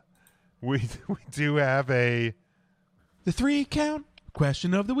we do have the 3 count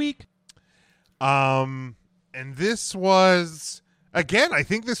question of the week. And this was, again, I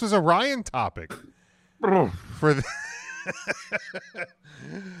think this was a Ryan topic for the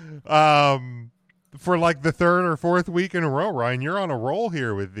for like the 3rd or 4th week in a row. Ryan, you're on a roll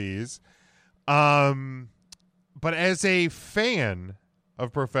here with these. But as a fan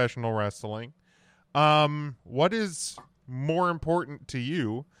of professional wrestling, what is more important to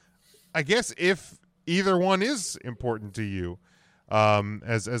you? I guess if either one is important to you,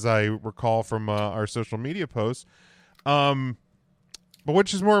 as I recall from our social media posts. But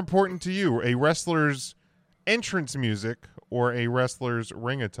which is more important to you, a wrestler's entrance music or a wrestler's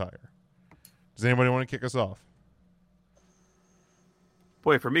ring attire? Does anybody want to kick us off?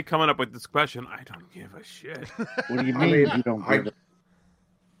 Boy, for me coming up with this question, I don't give a shit. What do you mean you don't give it?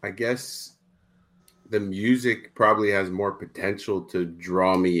 I guess the music probably has more potential to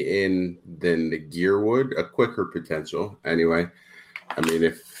draw me in than the gear would. A quicker potential, anyway. I mean,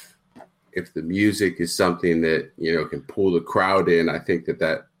 if the music is something that, you know, can pull the crowd in, I think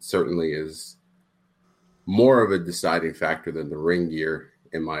that certainly is more of a deciding factor than the ring gear,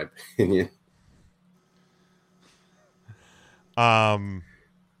 in my opinion.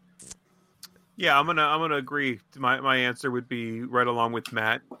 Yeah, I'm gonna agree. My answer would be right along with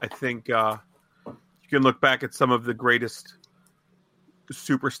Matt. I think you can look back at some of the greatest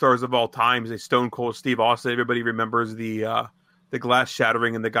superstars of all time, say Stone Cold Steve Austin. Everybody remembers the glass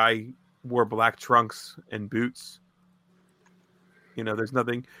shattering and the guy wore black trunks and boots. You know, there's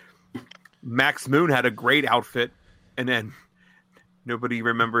nothing. Max Moon had a great outfit, and then nobody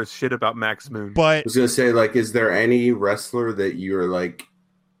remembers shit about Max Moon. But I was gonna say, like, is there any wrestler that you're like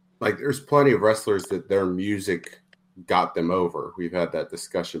there's plenty of wrestlers that their music got them over. We've had that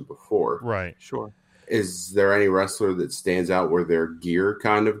discussion before. Right. Sure. Is there any wrestler that stands out where their gear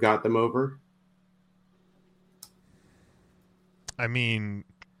kind of got them over? I mean,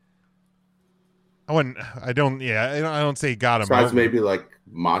 I don't say got him Besides over. maybe like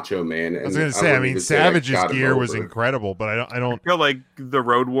Macho Man. I was going to say, I mean, Savage's gear was incredible, but I don't feel like the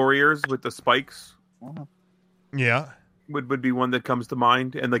Road Warriors with the spikes. Yeah. Would be one that comes to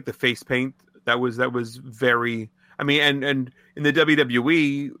mind, and like the face paint that was very. I mean, and in the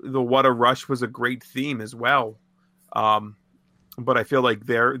WWE, the What a Rush was a great theme as well. But I feel like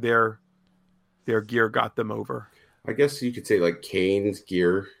their gear got them over. I guess you could say like Kane's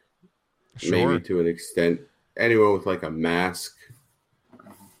gear, Sure. maybe to an extent. Anyone with like a mask,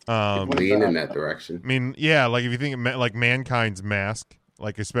 lean in that direction. I mean, yeah, like if you think of like Mankind's mask,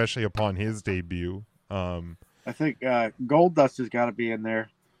 like especially upon his debut. I think Goldust has got to be in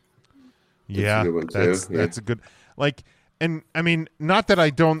there. Yeah, that's a good. Like, and I mean, not that I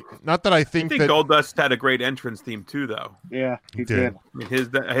think that Goldust had a great entrance theme too, though. Yeah, he did. I mean,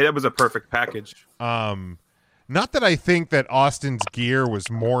 that was a perfect package. Not that I think that Austin's gear was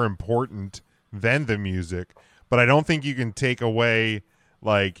more important than the music, but I don't think you can take away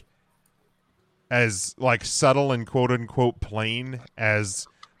like as like subtle and quote unquote plain as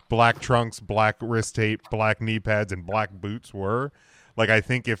black trunks, black wrist tape, black knee pads, and black boots were. Like, I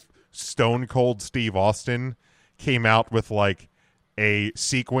think if Stone Cold Steve Austin came out with like a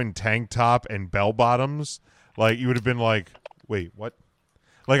sequin tank top and bell bottoms, like you would have been like, wait, what?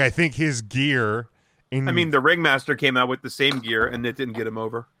 Like, I think his gear I mean, the Ringmaster came out with the same gear, and it didn't get him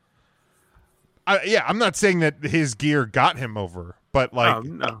over. Yeah, I'm not saying that his gear got him over, but like,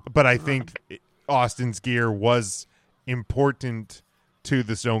 no. But I think Austin's gear was important to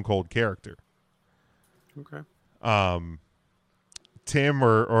the Stone Cold character. Okay. Tim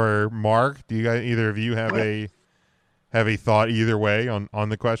or Mark, do you guys, either of you have a thought either way on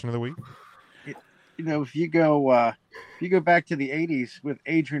the question of the week? if you go back to the '80s with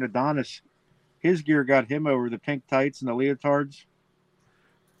Adrian Adonis, his gear got him over, the pink tights and the leotards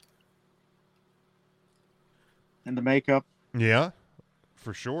and the makeup. Yeah,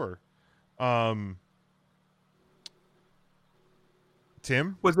 for sure.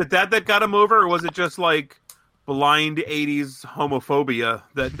 Tim, was it that got him over, or was it just like blind '80s homophobia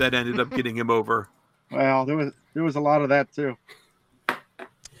that ended up getting him over? Well, there was a lot of that too.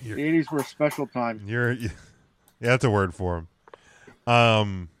 The '80s were a special time. Yeah, that's a word for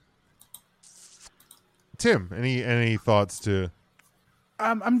him. Tim, any thoughts to?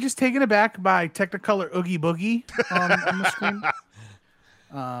 I'm just taken aback by Technicolor Oogie Boogie on the screen.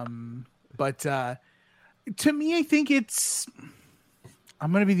 But to me, I think it's.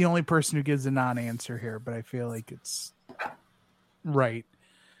 I'm going to be the only person who gives a non-answer here, but I feel like it's right.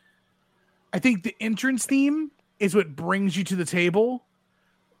 I think the entrance theme is what brings you to the table,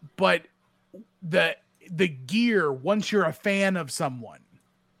 but the gear, once you're a fan of someone,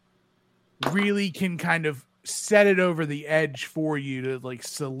 really can kind of set it over the edge for you to like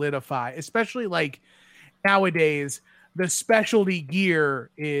solidify, especially like nowadays, the specialty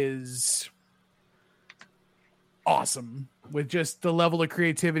gear is awesome with just the level of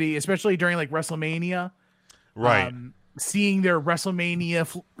creativity, especially during like WrestleMania. Right. Seeing their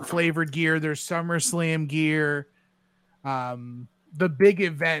WrestleMania flavored gear, their SummerSlam gear, the big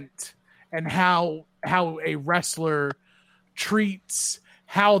event, and how a wrestler treats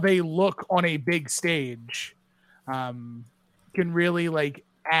how they look on a big stage can really like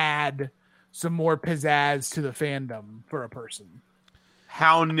add some more pizzazz to the fandom for a person.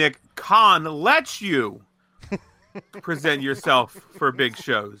 How Nick Khan lets you present yourself for big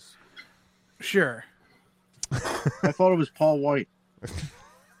shows. Sure. I thought it was Paul White.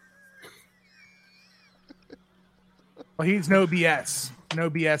 Well, he's no BS. No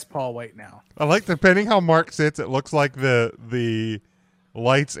BS Paul White now. I like, depending how Mark sits, it looks like the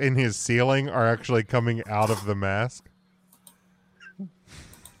lights in his ceiling are actually coming out of the mask.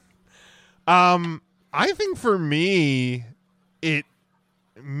 I think for me, it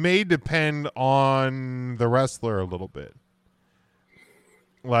may depend on the wrestler a little bit.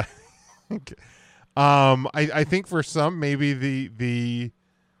 Like, I think for some, maybe the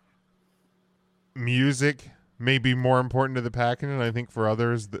music may be more important to the package, and I think for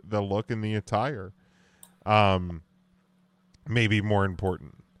others, the look and the attire may be more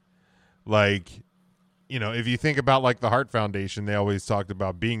important. Like, if you think about like the Hart Foundation, they always talked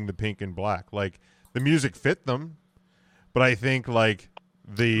about being the pink and black. Like, the music fit them, but I think like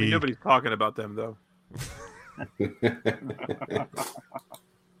nobody's talking about them though.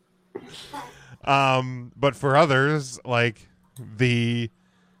 But for others, like the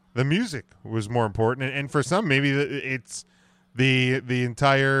music was more important, and for some, maybe it's the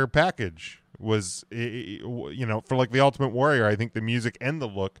entire package was, for like the Ultimate Warrior, I think the music and the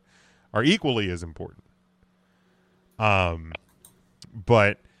look are equally as important.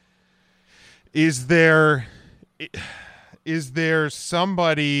 But is there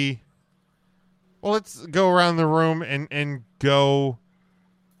somebody? Well, let's go around the room and go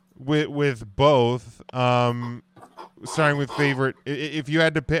with both. Starting with favorite. If you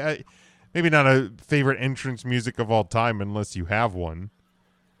had to pick, maybe not a favorite entrance music of all time, unless you have one.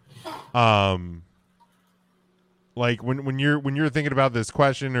 Like when you're thinking about this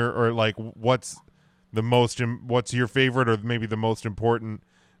question, or like what's your favorite, or maybe the most important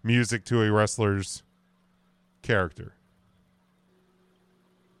music to a wrestler's character?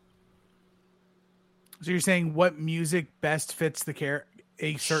 So you're saying what music best fits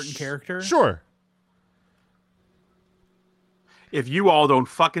a certain character? Sure. If you all don't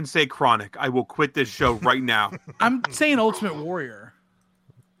fucking say Chronic, I will quit this show right now. I'm saying Ultimate Warrior.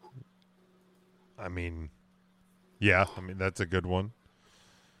 I mean, yeah. That's a good one.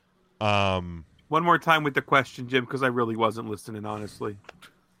 One more time with the question, Jim, because I really wasn't listening, honestly.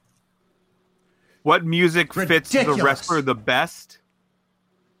 What music fits the wrestler the best?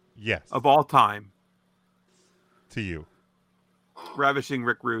 Yes. Of all time? To you. Ravishing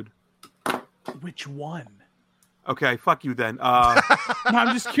Rick Rude. Which one? Okay, fuck you then. No,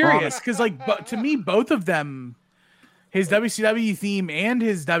 I'm just curious because, to me, both of them, his WCW theme and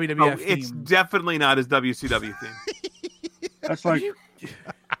his WWF theme. It's definitely not his WCW theme. That's like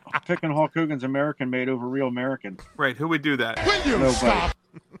picking Hulk Hogan's American made over Real American. Right? Who would do that? Will you stop?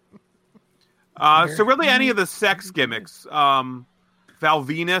 So really, any of the sex gimmicks, Val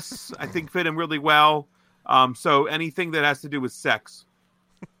Venus, I think fit him really well. So anything that has to do with sex.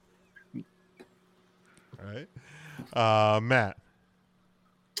 All right. Matt.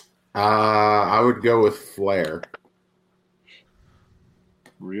 I would go with Flair.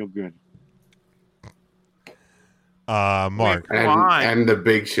 Real good. Mark. And the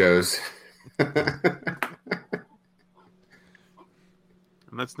big shows. And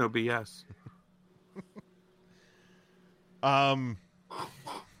that's no BS.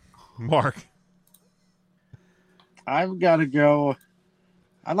 Mark. I've got to go.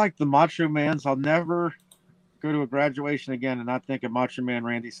 I like the Macho Mans. I'll never go to a graduation again and not think of Macho Man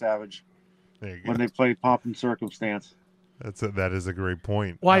Randy Savage when they played Pomp and Circumstance. That is a great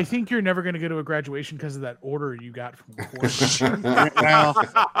point. Well, I think you're never going to go to a graduation because of that order you got from before.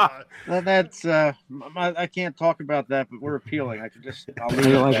 Well, that's I can't talk about that, but we're appealing. I'll leave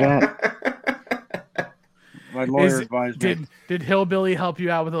it like that. My lawyer advised me. Did Hillbilly help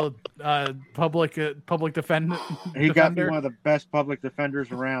you out with a public defender? He got me one of the best public defenders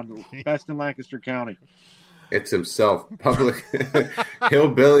around, best in Lancaster County. It's himself.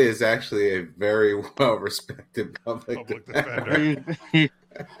 Hillbilly is actually a very well-respected public defender.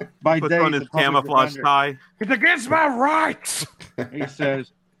 By Puts day, on he's his a public camouflage defender. tie. It's against my rights. He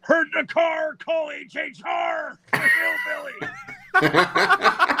says, "Heard the car, call HHR for Hillbilly."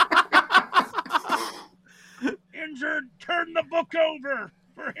 Injured, turn the book over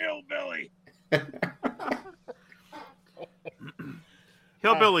for Hillbilly.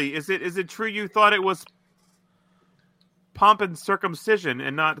 Hillbilly, is it true you thought it was Pomp and Circumcision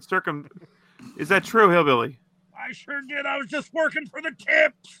and not Is that true, Hillbilly? I sure did. I was just working for the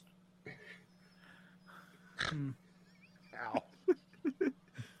tips. Ow.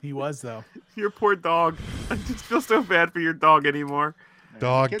 He was, though. Your poor dog. I just feel so bad for your dog anymore.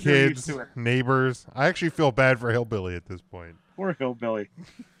 Dog, Kids are used kids, to it. neighbors. I actually feel bad for Hillbilly at this point. Poor Hillbilly.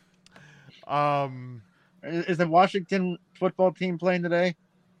 Is the Washington football team playing today?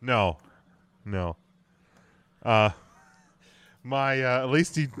 No. At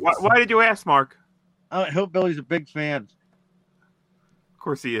least he. Why did you ask, Mark? Hillbilly's a big fan. Of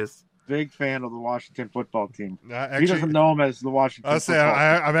course he is. Big fan of the Washington football team. Actually, he doesn't know him as the Washington I'll say football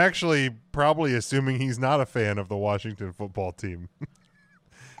team. I'm actually probably assuming he's not a fan of the Washington football team.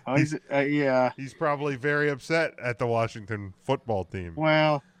 Yeah. He's probably very upset at the Washington football team.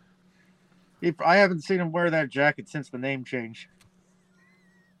 Well, I haven't seen him wear that jacket since the name change.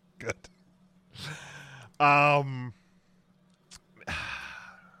 Good.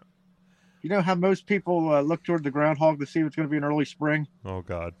 You know how most people look toward the groundhog to see if it's going to be an early spring? Oh,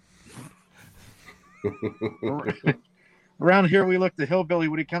 God. Around here, we look to Hillbilly.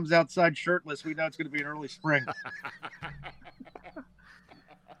 When he comes outside shirtless, we know it's going to be an early spring.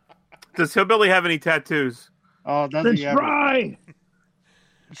 Does Hillbilly have any tattoos? Oh, doesn't he?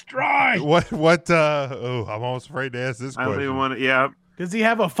 It's dry. What? I'm almost afraid to ask this I question. don't even want to. Yeah. Does he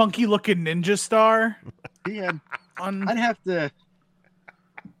have a funky looking ninja star? He had. I'd have to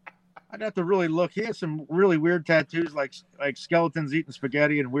really look. He has some really weird tattoos, like skeletons eating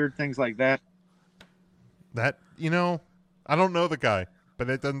spaghetti and weird things like that. That, I don't know the guy, but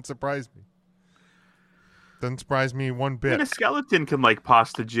it doesn't surprise me. Doesn't surprise me one bit. And a skeleton can like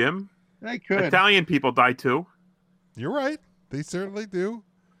pasta, Jim. They could. Italian people die too. You're right. They certainly do.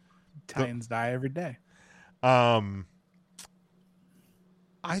 Italians die every day. When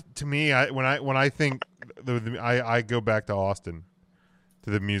I think I go back to Austin, to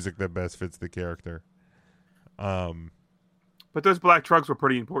the music that best fits the character. But those black trucks were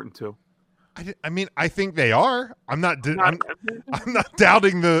pretty important too. I think they are. I'm not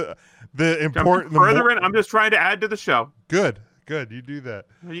doubting the important. I'm just trying to add to the show. Good. You do that.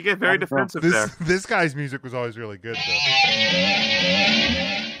 You get very defensive there. This guy's music was always really good, though.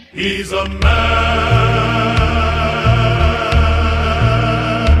 He's a man,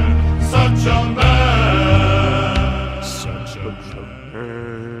 such a man, such a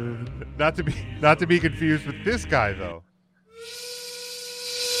man. Not to be confused with this guy, though.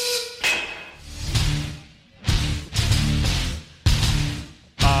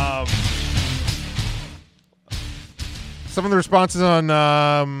 Some of the responses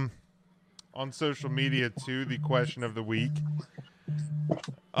on social media to the question of the week.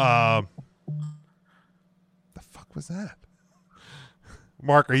 The fuck was that?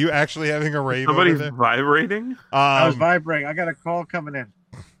 Mark, are you actually having a rave? Somebody's over there? vibrating? I was vibrating. I got a call coming in.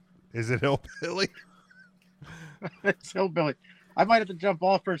 Is it Hillbilly? It's Hillbilly. I might have to jump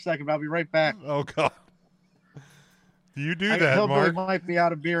off for a second, but I'll be right back. Oh, God. Do you do that, Hillbilly Mark? might be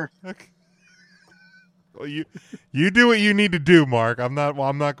out of beer. Okay. Well, you do what you need to do, Mark. I'm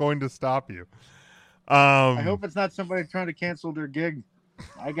not going to stop you. I hope it's not somebody trying to cancel their gig.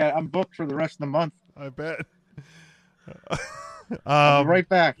 I'm booked for the rest of the month. I bet. I'll be right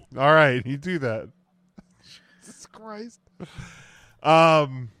back. All right, you do that. Jesus Christ.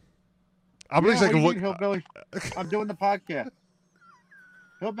 I'm Yeah, just like what do you look. need, Hillbilly. I'm doing the podcast.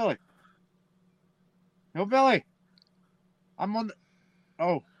 Hillbilly. I'm on.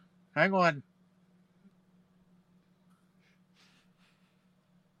 Oh, hang on.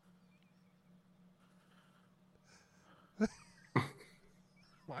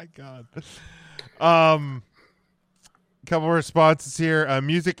 My God. Couple of responses here.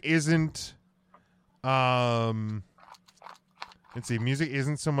 Music isn't. Let's see. Music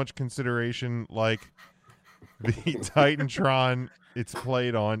isn't so much consideration like the Titantron it's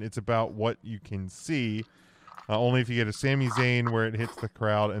played on. It's about what you can see. Only if you get a Sami Zayn where it hits the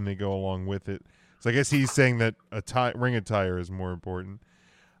crowd and they go along with it. So I guess he's saying that a ring attire is more important.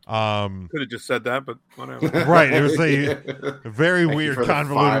 Could have just said that, but whatever. Right. It was a very weird,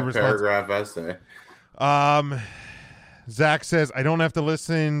 convoluted response. Paragraph essay. Zach says, I don't have to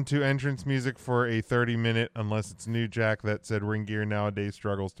listen to entrance music for a 30-minute unless it's New Jack. That said, ring gear nowadays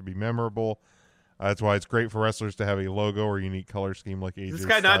struggles to be memorable. That's why it's great for wrestlers to have a logo or unique color scheme like AJ Does this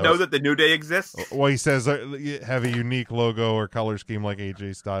guy Styles. not know that the New Day exists? Well, he says have a unique logo or color scheme like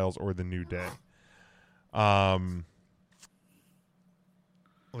AJ Styles or the New Day.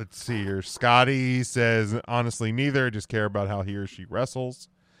 Let's see here. Scotty says, honestly, neither. Just care about how he or she wrestles.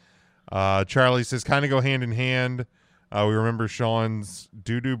 Charlie says, kind of go hand in hand. We remember Sean's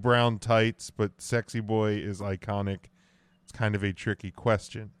doo-doo brown tights, but Sexy Boy is iconic. It's kind of a tricky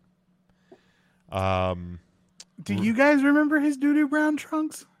question. Do you guys remember his doo-doo brown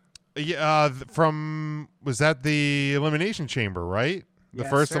trunks? Yeah, was that the Elimination Chamber, right? The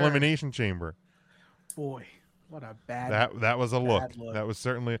Yes, first sir. Elimination Chamber. Boy, what a bad That was a look. look. That was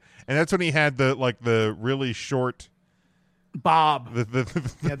certainly, and that's when he had the really short bob. He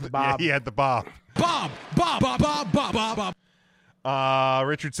had the bob. Yeah, he had the bob. Bob.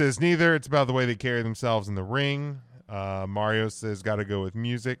 Richard says neither. It's about the way they carry themselves in the ring. Mario says got to go with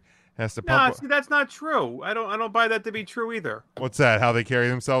music. Has to No, pump. see, that's not true. I don't buy that to be true either. What's that? How they carry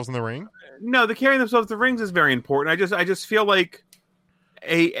themselves in the ring? No, the carrying themselves to the rings is very important. I just feel like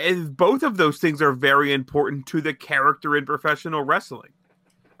both of those things are very important to the character in professional wrestling.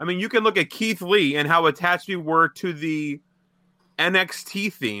 I mean, you can look at Keith Lee and how attached we were to the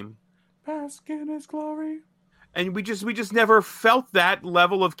NXT theme, Bask in his glory. and we just never felt that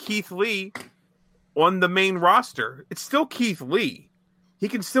level of Keith Lee on the main roster. It's still Keith Lee. He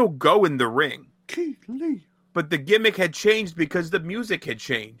can still go in the ring. Keith Lee. But the gimmick had changed because the music had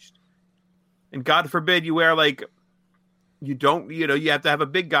changed. And God forbid you wear you have to have a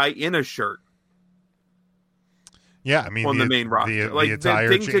big guy in a shirt. Yeah, I mean on the main roster. The attire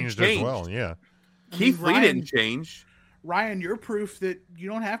things had changed as well. Yeah. Keith Lee didn't change. Ryan, you're proof that you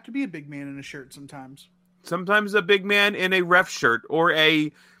don't have to be a big man in a shirt sometimes. Sometimes a big man in a ref shirt or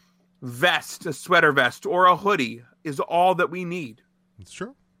a vest, a sweater vest, or a hoodie is all that we need. It's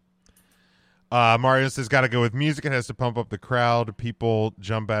true. Mario says got to go with music. It has to pump up the crowd. People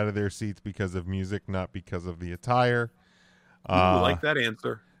jump out of their seats because of music, not because of the attire. I like that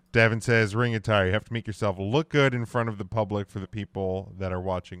answer. Devin says ring attire. You have to make yourself look good in front of the public for the people that are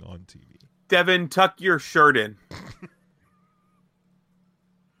watching on TV. Devin, tuck your shirt in.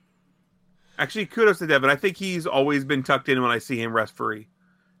 Actually, kudos to Devin. I think he's always been tucked in when I see him referee.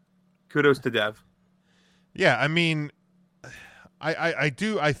 Kudos to Dev. Yeah, I mean, I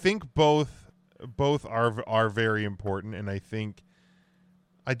do. I think both are very important, and I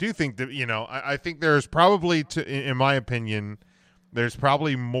do think that I think there's probably in my opinion, there's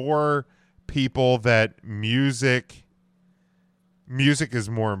probably more people that music is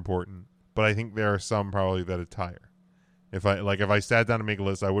more important, but I think there are some probably that attire. If I sat down to make a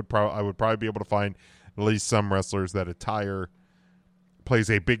list, I would probably be able to find at least some wrestlers that attire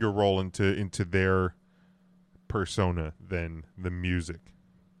plays a bigger role into their persona than the music.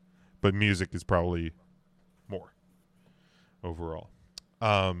 But music is probably more overall.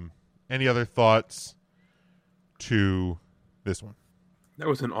 Any other thoughts to this one? That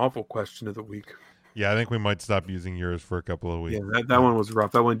was an awful question of the week. Yeah, I think we might stop using yours for a couple of weeks. Yeah, that one was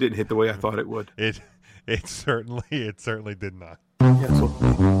rough. That one didn't hit the way I thought it would. It certainly did not. Yeah, so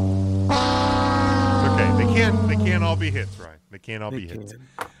It's okay. They can't all be hits, Ryan. They can't all be hits.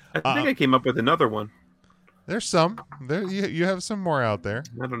 I think I came up with another one. There's some. There you have some more out there.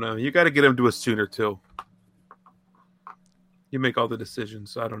 I don't know. You got to get them to us sooner too. You make all the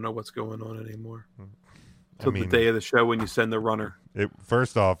decisions. So I don't know what's going on anymore. Till the day of the show when you send the runner.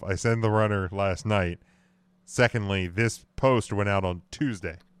 First off, I sent the runner last night. Secondly, this post went out on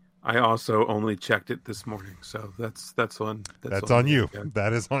Tuesday. I also only checked it this morning, so that's on you.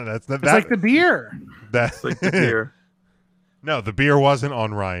 That is on. It's like the beer. That's like the beer. No, the beer wasn't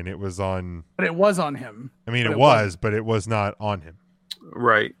on Ryan. It was on. But it was on him. I mean, it was, but it was not on him.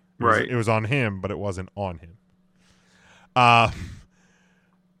 Right. It was on him, but it wasn't on him.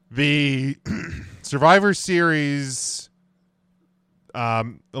 The Survivor Series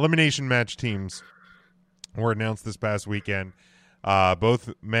elimination match teams were announced this past weekend.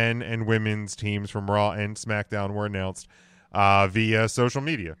 Both men and women's teams from Raw and SmackDown were announced via social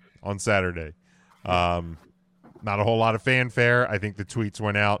media on Saturday. Not a whole lot of fanfare. I think the tweets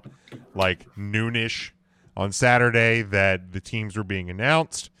went out like noonish on Saturday that the teams were being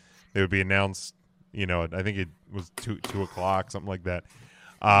announced. They would be announced, I think it was 2 o'clock, something like that.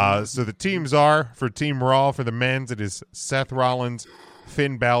 So the teams are, for Team Raw, for the men's, it is Seth Rollins,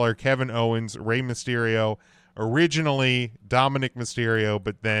 Finn Balor, Kevin Owens, Rey Mysterio, originally Dominic Mysterio,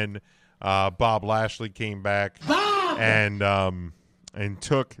 but then Bob Lashley came back and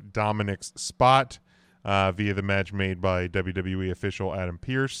took Dominic's spot via the match made by WWE official Adam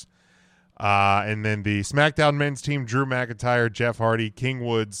Pearce. And then the SmackDown men's team, Drew McIntyre, Jeff Hardy, King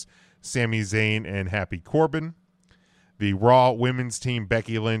Woods, Sami Zayn, and Happy Corbin. The Raw women's team,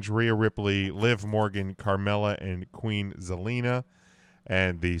 Becky Lynch, Rhea Ripley, Liv Morgan, Carmella, and Queen Zelina.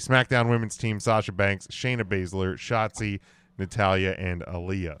 And the SmackDown women's team, Sasha Banks, Shayna Baszler, Shotzi, Natalya, and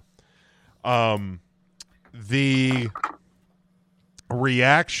Aaliyah. The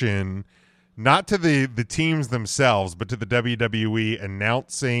reaction, not to the teams themselves, but to the WWE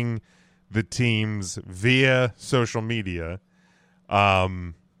announcing the teams via social media,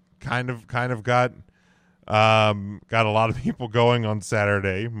 kind of got a lot of people going on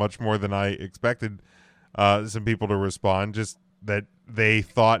Saturday, much more than I expected some people to respond, just that they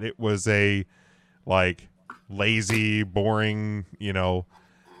thought it was a lazy, boring,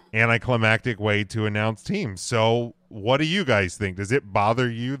 anticlimactic way to announce teams. So what do you guys think? Does it bother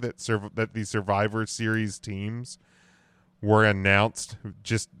you that the Survivor Series teams were announced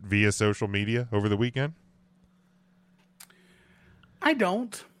just via social media over the weekend? I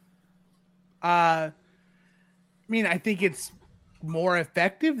don't. I think it's more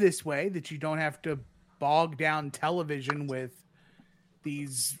effective this way, that you don't have to bog down television with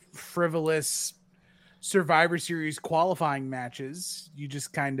these frivolous Survivor Series qualifying matches. You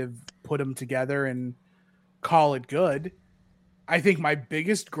just kind of put them together and call it good. I think my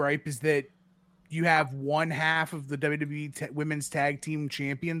biggest gripe is that you have one half of the WWE Women's Tag Team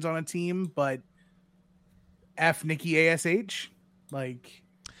Champions on a team, but F Nikki ASH.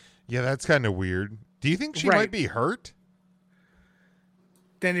 Yeah, that's kind of weird. Do you think she might be hurt?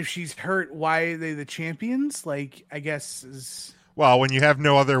 Then if she's hurt, why are they the champions? I guess is... Well, when you have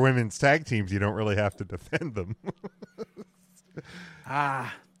no other women's tag teams, you don't really have to defend them.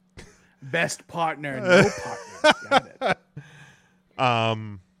 Best partner, no partner. Got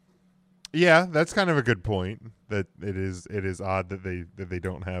it. Yeah, that's kind of a good point. That it is odd that they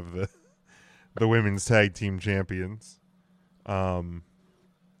don't have the women's tag team champions. But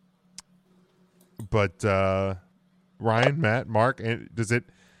Ryan, Matt, Mark, does it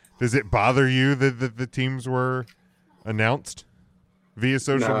bother you that the teams were announced via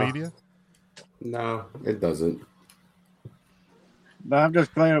social media? No, it doesn't. No, I'm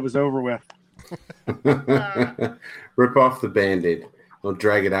just glad it was over with. Rip off the Band-Aid. Don't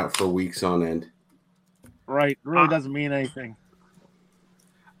drag it out for weeks on end. Right. It really doesn't mean anything.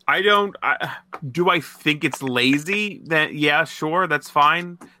 Do I think it's lazy? Yeah, sure, that's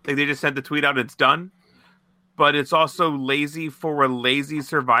fine. They just sent the tweet out, it's done. But it's also lazy for a lazy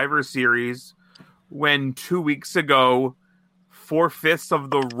Survivor Series when 2 weeks ago, 4/5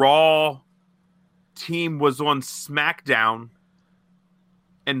 of the Raw team was on SmackDown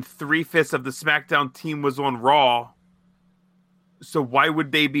and 3/5 of the SmackDown team was on Raw. So why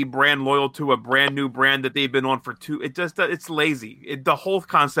would they be brand loyal to a brand new brand that they've been on for two? It's lazy. The whole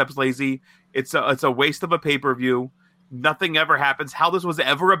concept's lazy. It's a waste of a pay-per-view. Nothing ever happens. How this was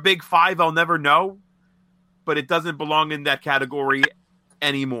ever a big five, I'll never know. But it doesn't belong in that category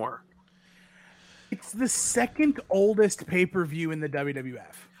anymore. It's the second oldest pay-per-view in the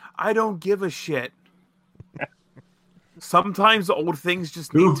WWF. I don't give a shit. Sometimes old things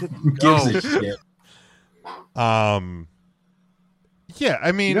just need to go. Gives a shit. Yeah,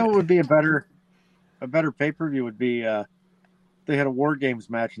 I mean, what would be a better pay-per-view would be they had a War Games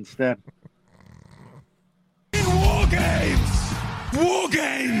match instead. War Games! War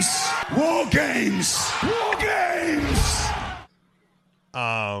Games! War Games! War Games!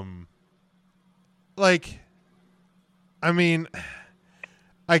 I mean,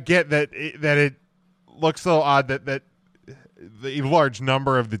 I get that it looks so odd that the large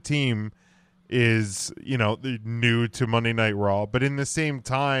number of the team is, new to Monday Night Raw, but in the same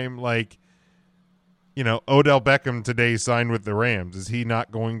time, Odell Beckham today signed with the Rams. Is he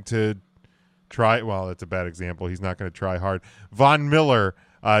not going to try? Well, that's a bad example. He's not going to try hard. Von Miller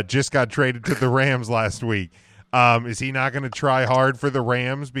just got traded to the Rams last week. Is he not going to try hard for the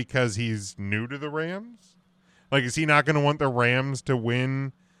Rams because he's new to the Rams? Like, is he not going to want the Rams to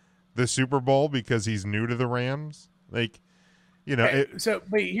win the Super Bowl because he's new to the Rams? Like, you know.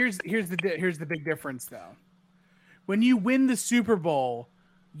 Wait, here's the big difference though. When you win the Super Bowl,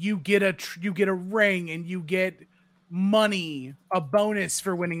 you get a ring and you get money, a bonus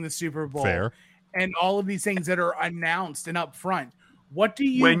for winning the Super Bowl. Fair. And all of these things that are announced and up front. What do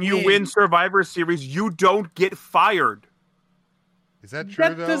you when you win Survivor Series, you don't get fired. Is that true?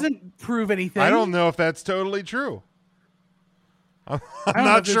 That doesn't prove anything. I don't know if that's totally true. I'm I don't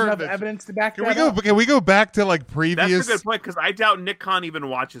know not if there's sure. enough evidence to back Can that we go? up. Can we go back to like previous? That's a good point because I doubt Nick Khan even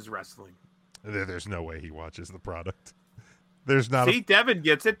watches wrestling. There's no way he watches the product. There's not. See, Devin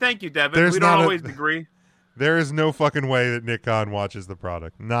gets it. Thank you, Devin. There's We don't not always agree. There is no fucking way that Nick Khan watches the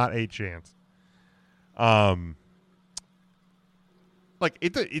product. Not a chance. Like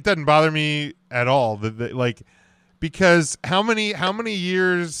it doesn't bother me at all. Like, because how many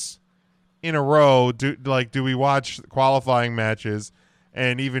years in a row do we watch qualifying matches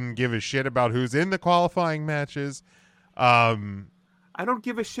and even give a shit about who's in the qualifying matches? I don't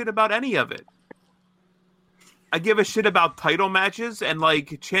give a shit about any of it. I give a shit about title matches and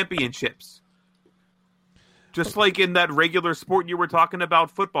like championships. Just like in that regular sport you were talking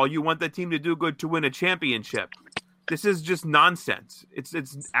about, football, you want the team to do good to win a championship. This is just nonsense. It's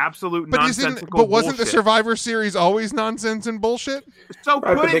absolute nonsensical But wasn't the bullshit. Survivor Series always nonsense and bullshit? So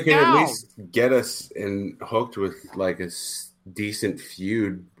Right, put but they it can down. at least get us hooked with like a decent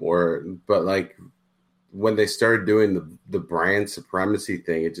feud, but like when they started doing the brand supremacy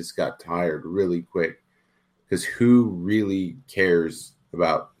thing, it just got tired really quick. Because who really cares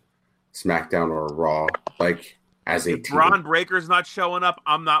about SmackDown or Raw? Like as a If team, Braun Breaker's not showing up,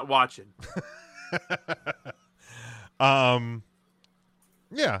 I'm not watching. Yeah,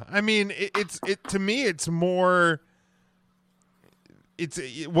 I mean, it's to me, it's more.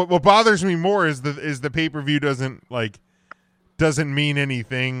 What bothers me more is the pay-per-view doesn't mean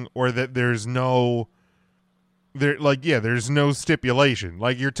anything, or that there's no stipulation.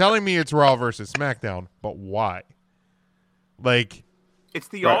 Like, you're telling me it's Raw versus SmackDown, but why? Like, It's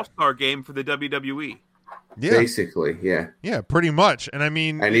the All-Star game for the WWE. yeah, basically, yeah, pretty much. And I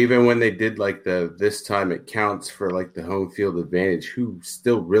mean, and even when they did like this time it counts for like the home field advantage, who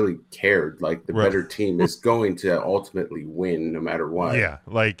still really cared? Like the better team is going to ultimately win no matter what. yeah,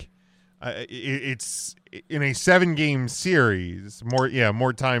 like it's in a 7-game series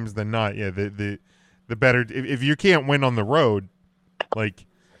more times than not. Yeah, the better, if you can't win on the road, like,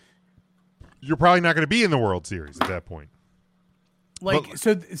 you're probably not going to be in the World Series at that point. Like, so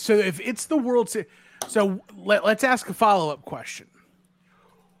if it's the World Series, so let's ask a follow-up question.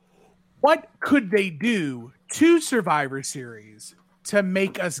 What could they do to Survivor Series to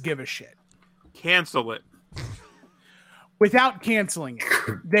make us give a shit? Cancel it. Without canceling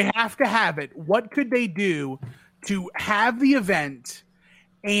it. They have to have it. What could they do to have the event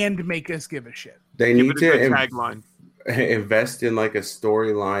and make us give a shit? They Give need it a to good tagline. invest in like a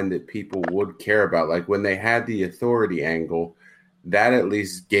storyline that people would care about. Like when they had the authority angle, that at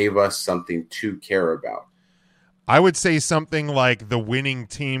least gave us something to care about. I would say something like the winning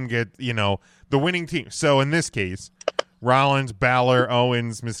team the winning team. So in this case, Rollins, Balor,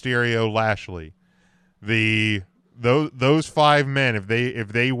 Owens, Mysterio, Lashley. Those 5 men, if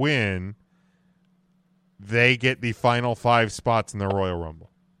they win, they get the final 5 spots in the Royal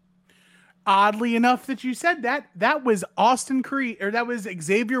Rumble. Oddly enough that you said that was Austin Creed, or that was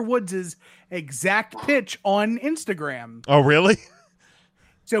Xavier Woods' exact pitch on Instagram. Oh, really?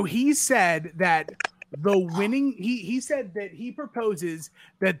 So he said that the winning, he said that he proposes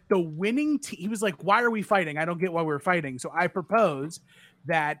that the winning team, he was like, why are we fighting? I don't get why we're fighting. So I propose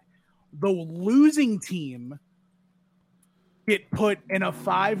that the losing team get put in a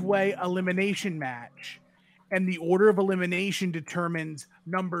 5-way elimination match. And the order of elimination determines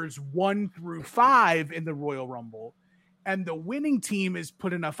numbers 1 through 5 in the Royal Rumble. And the winning team is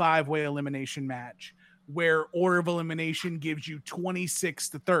put in a 5-way elimination match where order of elimination gives you 26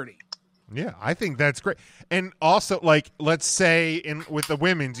 to 30. Yeah, I think that's great. And also, like, let's say with the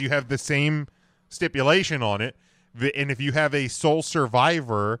women's, you have the same stipulation on it. And if you have a sole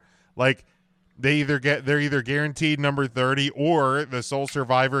survivor, like, they're either guaranteed number 30 or the sole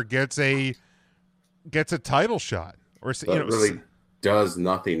survivor gets a title shot, or That really does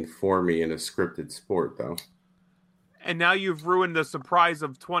nothing for me in a scripted sport, though. And now you've ruined the surprise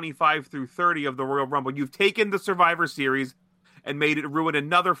of 25 through 30 of the Royal Rumble. You've taken the Survivor Series and made it ruin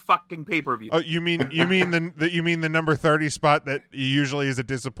another fucking pay-per-view. Oh, you mean the number 30 spot that usually is a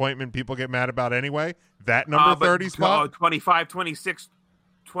disappointment, people get mad about anyway? That number 30 spot? 25, 26,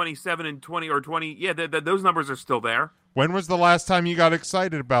 27, and 20, or 20. Yeah, those numbers are still there. When was the last time you got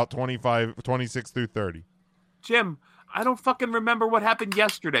excited about 25, 26 through 30? Jim, I don't fucking remember what happened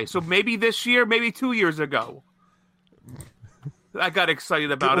yesterday. So maybe this year, maybe 2 years ago. I got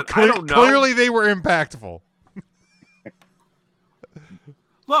excited about it. I don't know. Clearly, they were impactful.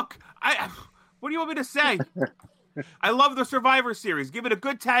 Look, what do you want me to say? I love the Survivor Series. Give it a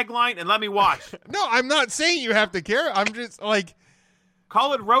good tagline and let me watch. No, I'm not saying you have to care. I'm just like...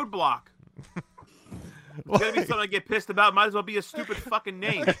 Call it Roadblock. It's going to be something I get pissed about. Might as well be a stupid fucking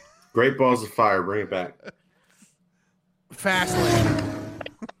name. Great Balls of Fire. Bring it back. Fastlane.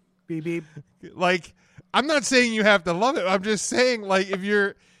 Beep, beep. Like, I'm not saying you have to love it. I'm just saying, like, if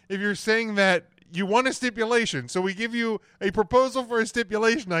you're saying that you want a stipulation, so we give you a proposal for a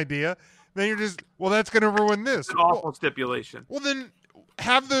stipulation idea, then you're just, well, that's going to ruin this. It's an awful stipulation. Well, then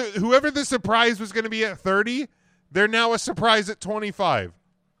have whoever the surprise was going to be at 30, they're now a surprise at 25.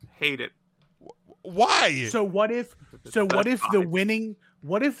 Hate it. Why? So what if the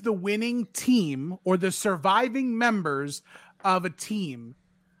winning team or the surviving members of a team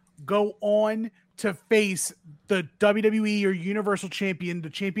go on to face the WWE or Universal Champion, the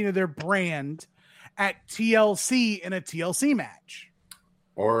champion of their brand, at TLC in a TLC match?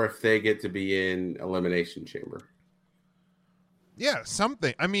 Or if they get to be in Elimination Chamber. Yeah,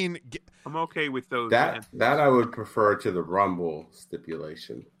 something. I mean, I'm okay with those. That I would prefer to the Rumble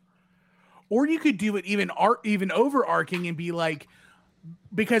stipulation. Or you could do it even overarching and be like,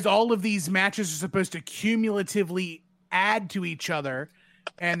 because all of these matches are supposed to cumulatively add to each other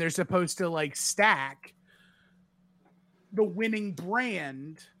and they're supposed to like stack, the winning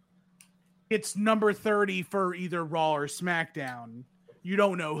brand, it's number 30 for either Raw or SmackDown. You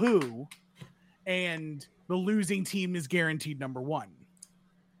don't know who. And the losing team is guaranteed number 1.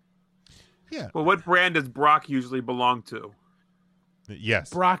 Yeah. Well, what brand does Brock usually belong to? Yes.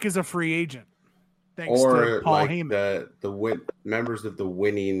 Brock is a free agent. Thanks or to Paul like Heyman. the members of the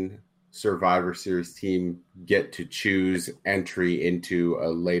winning Survivor Series team get to choose entry into a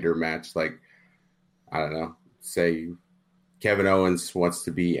later match. Like, I don't know, say Kevin Owens wants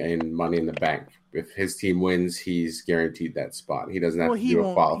to be in Money in the Bank. If his team wins, he's guaranteed that spot. He doesn't have to do a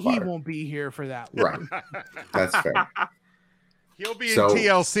qualifier. He won't be here for that one. Right. That's fair. He'll be in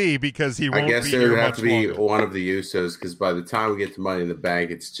TLC because he won't be here. I guess there would have to be longer. one of the Usos, because by the time we get to Money in the Bank,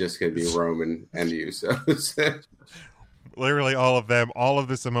 it's just going to be Roman and the Usos. Literally all of them, all of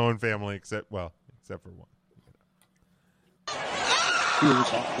the Samoan family, except for one.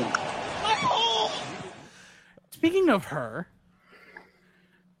 Speaking of her,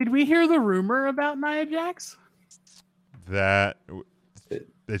 did we hear the rumor about Nia Jax? That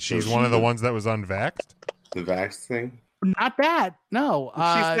she's one of the ones that was unvaxxed? The vax thing? Not that. No. She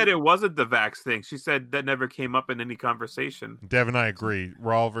said it wasn't the vax thing. She said that never came up in any conversation. Dev and I agree.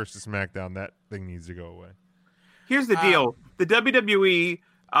 Raw versus SmackDown, that thing needs to go away. Here's the deal. The WWE,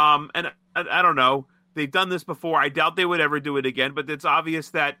 and I don't know, they've done this before. I doubt they would ever do it again, but it's obvious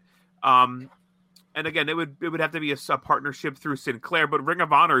that, and again, it would have to be a partnership through Sinclair, but Ring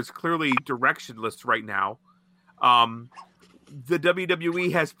of Honor is clearly directionless right now. The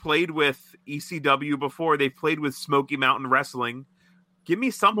WWE has played with ECW before. They've played with Smoky Mountain Wrestling. Give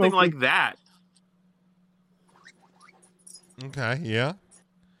me something like that. Okay, yeah.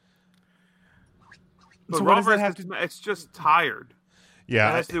 But So Raw what does that versus, have it's just tired. Yeah.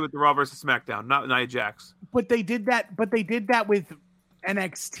 That has to do with the Raw versus SmackDown, not Nia Jax. But they did that. But they did that with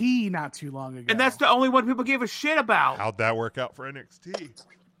NXT not too long ago. And that's the only one people gave a shit about. How'd that work out for NXT?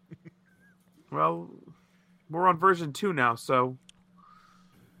 Well, we're on version 2 now, so.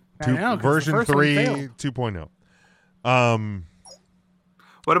 Version 3, 2.0.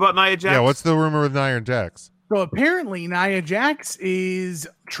 What about Nia Jax? Yeah, what's the rumor with Nia Jax? So apparently Nia Jax is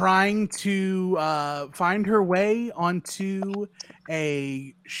trying to find her way onto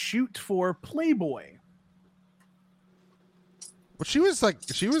a shoot for Playboy. Well, she was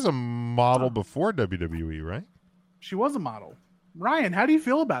a model before WWE, right? She was a model. Ryan, how do you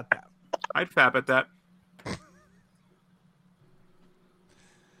feel about that? I'd fap at that.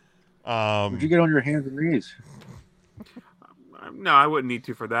 Would you get on your hands and knees? No, I wouldn't need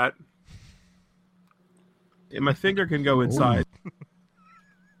to for that. And my finger can go inside.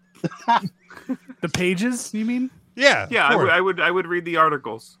 The pages, you mean? Yeah, yeah. I would read the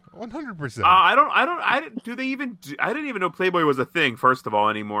articles. 100%. I didn't. Do they even? I didn't even know Playboy was a thing. First of all,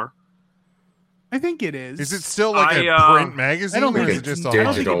 anymore. I think it is. Is it still like a print magazine? I don't think or is it's it just I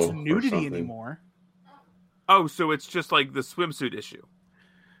don't think digital it's or nudity something? anymore. Oh, so it's just like the swimsuit issue.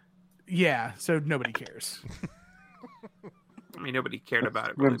 Yeah, so nobody cares. I mean, nobody cared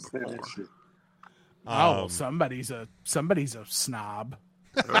about it really before. Oh, somebody's a snob.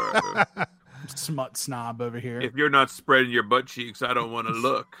 Smut snob over here. If you're not spreading your butt cheeks, I don't want to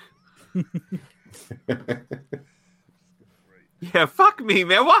look. Yeah, fuck me,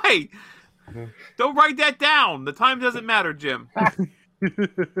 man. Why? Don't write that down. The time doesn't matter, Jim.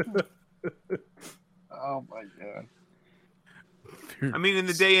 Oh my god. I mean, in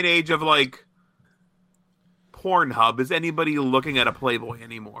the day and age of like Pornhub, is anybody looking at a Playboy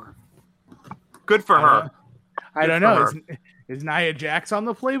anymore? Good for her. I don't know. Is Nia Jax on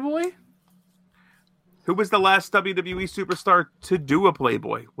the Playboy? Who was the last WWE superstar to do a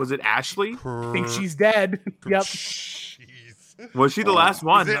Playboy? Was it Ashley? I think she's dead. Yep. Was she the last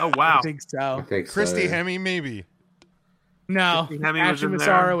one? it? Oh wow. I think so. Christy Hemme, maybe. No, Christy Hemme was Ashley in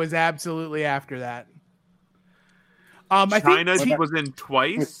Massaro there. was absolutely after that. I China think was in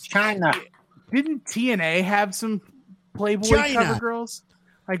twice. China. Didn't TNA have some Playboy China. cover girls?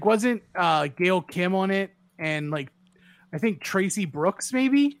 Like, wasn't Gail Kim on it? And like, I think Tracy Brooks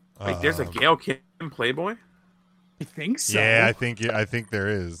maybe. Wait, there's a Gail Kim Playboy? I think so. Yeah, I think there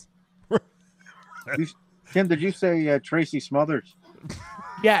is. Tim, did you say Tracy Smothers?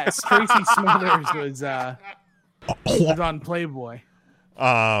 Yes, Tracy Smothers was on Playboy.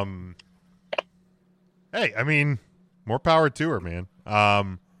 Hey, I mean, more power to her, man.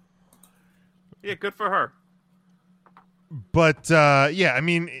 Yeah, good for her. But yeah, I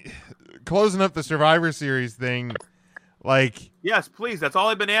mean, closing up the Survivor Series thing, like, Yes, please. That's all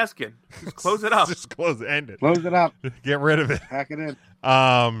I've been asking. Just close it up. just close, end it, Close it up. get rid of it. Pack it in.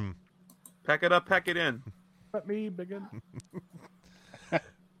 Pack it up, pack it in. Let me begin.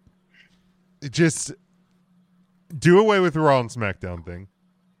 Just do away with the Raw and SmackDown thing,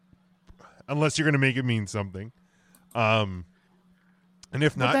 unless you're going to make it mean something. And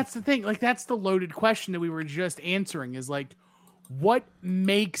if But not, that's the thing. Like, that's the loaded question that we were just answering. Is like, what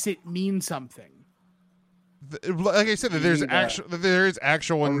makes it mean something? like I said, there is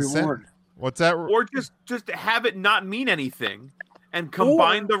actual incentive. reward. What's that? Or just have it not mean anything and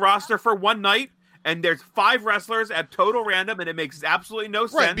combine the roster for one night. And there's 5 wrestlers at total random, and it makes absolutely no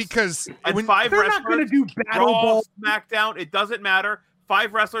sense. Right, because and when- 5 They're wrestlers, not going to do Battle Raw, Ball. SmackDown, it doesn't matter.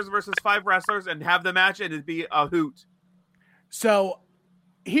 5 wrestlers versus 5 wrestlers, and have the match, and it'd be a hoot. So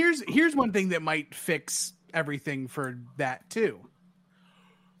here's one thing that might fix everything for that too.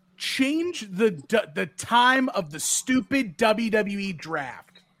 Change the time of the stupid WWE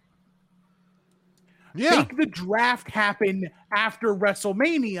draft. Yeah. Make the draft happen after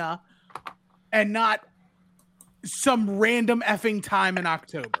WrestleMania and not some random effing time in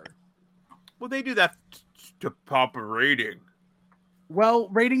October. Well, they do that to pop a rating. Well,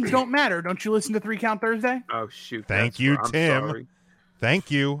 ratings don't matter. Don't you listen to 3 Count Thursday? Oh, shoot. Thank that's you, I'm Tim. sorry.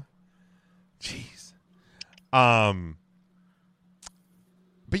 Thank you. Jeez. But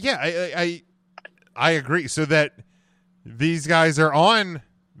yeah, I agree. So that these guys are on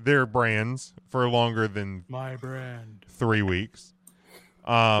their brands for longer than My brand. 3 weeks.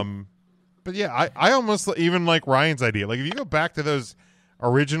 But yeah, I almost even like Ryan's idea. Like, if you go back to those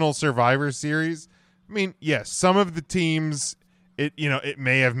original Survivor Series, I mean, yes, some of the teams, it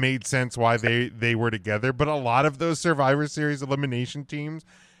may have made sense why they were together, but a lot of those Survivor Series elimination teams,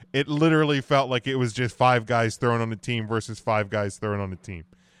 it literally felt like it was just 5 guys thrown on a team versus 5 guys thrown on a team.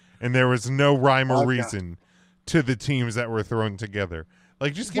 And there was no rhyme or reason to the teams that were thrown together.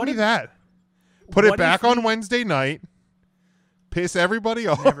 Like, just give me that. Put it back on Wednesday night. Piss everybody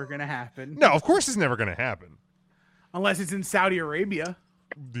off. Never gonna happen. No, of course it's never going to happen. Unless it's in Saudi Arabia.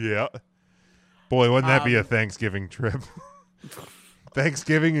 Yeah. Boy, wouldn't that be a Thanksgiving trip?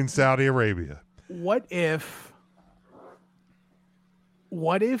 Thanksgiving in Saudi Arabia. What if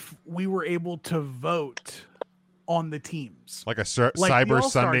we were able to vote on the teams? Like a Like the Cyber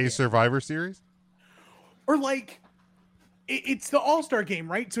All-Star Sunday game. Survivor Series? Or like, it's the All-Star game,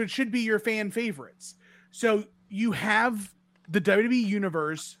 right? So it should be your fan favorites. So you have the WWE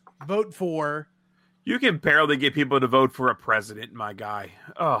Universe vote for. You can barely get people to vote for a president, my guy.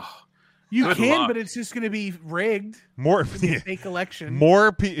 Oh, You good can, luck. but it's just going to be rigged. More It's gonna be a fake election.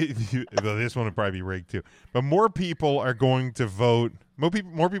 More people. This one would probably be rigged too. But more people are going to vote.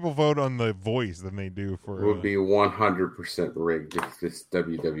 More people vote on The Voice than they do for. It would be 100% rigged if this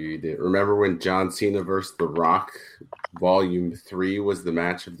WWE did. Remember when John Cena versus The Rock Volume 3 was the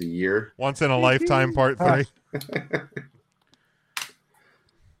match of the year? Once in a Lifetime Part 3.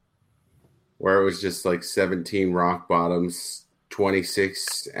 Where it was just like 17 rock bottoms,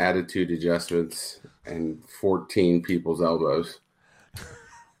 26 attitude adjustments, and 14 people's elbows.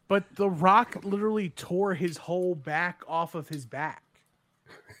 But The Rock literally tore his whole back off of his back.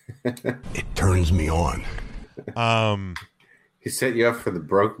 It turns me on. He set you up for the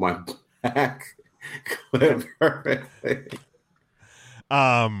broke my back clip.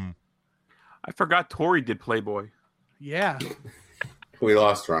 I forgot Tori did Playboy. Yeah. We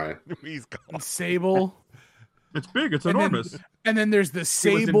lost Ryan. He's gone. And Sable. It's big. It's And enormous. and then there's the was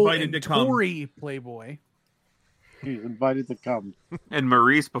Sable invited and to come. Tori Playboy. He's invited to come. And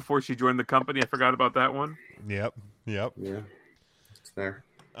Maurice before she joined the company. I forgot about that one. Yep. Yeah, it's there.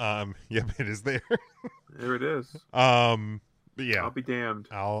 Yep, it is there. There it is. But yeah, I'll be damned.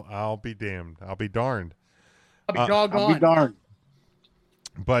 I'll be damned. I'll be darned. I'll be doggone. I'll be darned.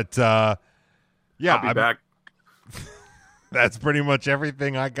 But yeah, I'll be back. That's pretty much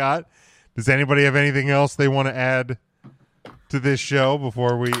everything I got. Does anybody have anything else they want to add to this show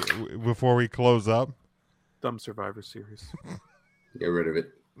before we close up? Dumb Survivor Series. Get rid of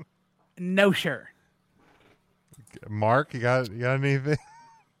it. No, sure. Mark, you got anything?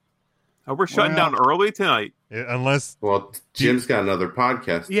 Oh, we're shutting down early tonight. Unless Jim's got another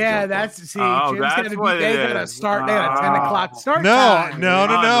podcast. to Yeah, jump on. that's Oh, Jim's gotta that's be, what they it gotta is. start. They got a 10 o'clock start No, time. no.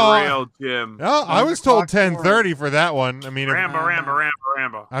 Unreal, Jim. No, I was told 10:30 for that one. I mean,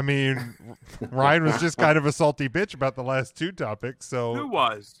 Rambo. I mean, Ryan was just kind of a salty bitch about the last two topics. So Who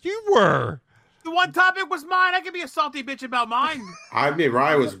was? You were. The one topic was mine. I can be a salty bitch about mine. I mean,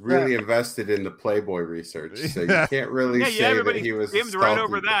 Ryan was really invested in the Playboy research, so you can't really say that everybody he was. skimmed right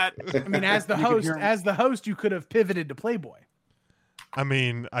over that. I mean, as the host, you could have pivoted to Playboy. I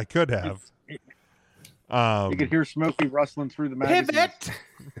mean, I could have. You could hear Smokey rustling through the magazine. Pivot.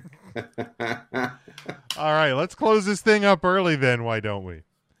 All right, let's close this thing up early then. Why don't we?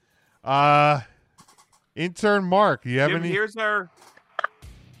 Intern Mark, do you have Jim, any?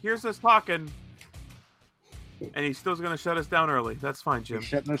 here's us talking, and he's still going to shut us down early. That's fine, Jim. He's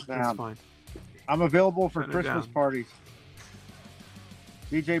shutting us That's down. fine. I'm available for Shutting it Christmas down. parties.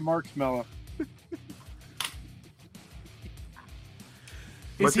 DJ Marksmello.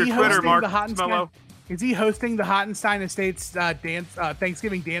 What's Is he your Twitter, hosting Mark the Hottenstein? Smello? Is he hosting the Hottenstein Estates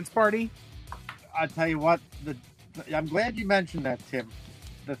Thanksgiving dance party? I tell you what, I'm glad you mentioned that, Tim.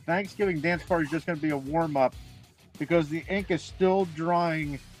 The Thanksgiving dance party is just going to be a warm up because the ink is still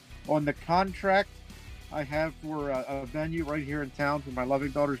drying on the contract I have for a venue right here in town for my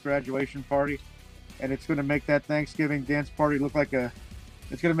loving daughter's graduation party, and it's going to make that Thanksgiving dance party look like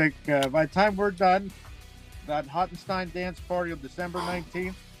it's going to make by the time we're done, that Hottenstein dance party of December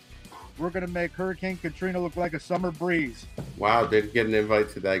 19th, we're going to make Hurricane Katrina look like a summer breeze. Wow, didn't get an invite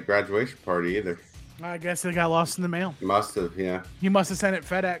to that graduation party either. I guess it got lost in the mail. Must have, yeah. He must have sent it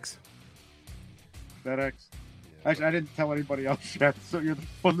FedEx. FedEx. Actually, I didn't tell anybody else yet, so you're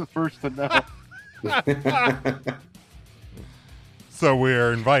one of the first to know. So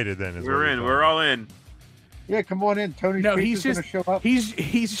we're invited then. Is We're in. We're all in. Yeah, come on in. Tony No, Speaks he's is going to just show up.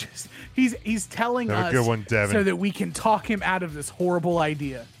 he's telling Have a us good one, Devin. so that we can talk him out of this horrible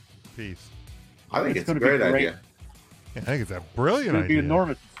idea. Peace. I think it's a gonna be great great. idea. Yeah, I think it's a It's brilliant going to be idea.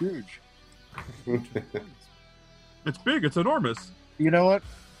 enormous. It's huge. It's big. It's enormous. You know what?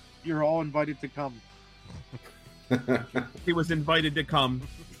 You're all invited to come. He was invited to come.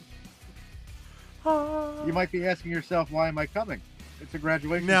 You might be asking yourself, why am I coming? It's a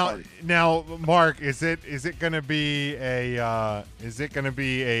graduation party. Now, Mark, is there going to be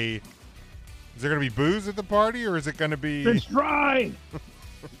booze at the party, or is it going to be? It's dry.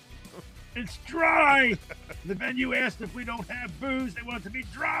 It's dry. The venue asked if we don't have booze. They want it to be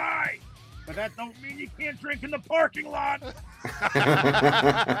dry. But that don't mean you can't drink in the parking lot.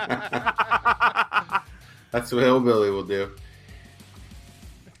 That's what Hillbilly will do.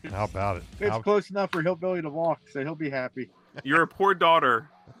 How about it? It's close enough for Hillbilly to walk, so he'll be happy. Your poor daughter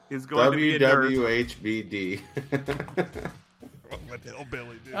is going to be a nurse. WWHBD. What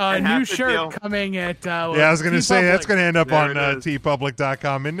Hillbilly do? And New half the shirt deal- coming at. Yeah, I was going to say that's going to end up There on it is.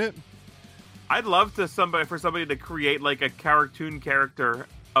 tpublic.com, isn't it? I'd love for somebody to create like a cartoon character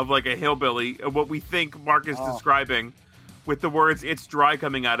of like a hillbilly, of what we think Mark is describing, with the words "It's dry"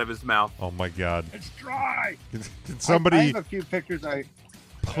 coming out of his mouth. Oh my God! It's dry. Can somebody I have a few pictures.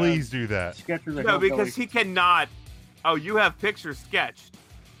 please do that? Sketches of No, Hillbilly. because he cannot. Oh, you have pictures sketched.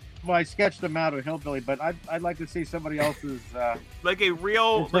 Well, I sketched them out of Hillbilly, but I'd like to see somebody else's. Like a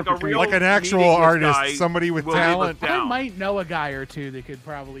real, like an actual meaningless artist, guy somebody with will leave us talent. I down. might know a guy or two that could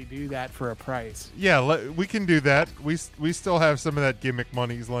probably do that for a price. Yeah, we can do that. We still have some of that gimmick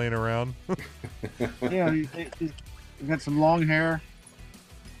monies laying around. Yeah, he's got some long hair.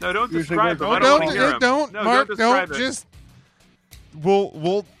 No, don't Usually describe wears him. a I don't want to hear Don't, him. don't, No, Mark, don't don't. describe it. Just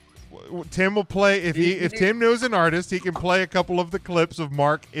Tim will play if Tim knows an artist, he can play a couple of the clips of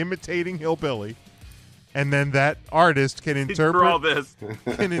Mark imitating Hillbilly, and then that artist can interpret all this.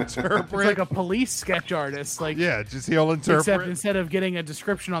 Can It's interpret like a police sketch artist. Like yeah, just he'll interpret. except instead of getting a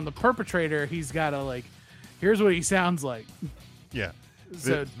description on the perpetrator, he's got to like, here's what he sounds like. Yeah.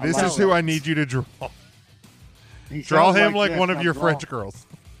 So This is who I need you to draw. He Draw sounds him like this. one of Now your draw. French girls.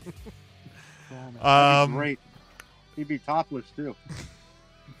 That'd be great. He'd be topless too,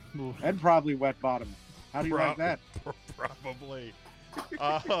 and probably wet bottom. How do you like that? Probably.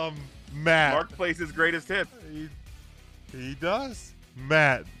 Matt. Mark plays his greatest hit. He does.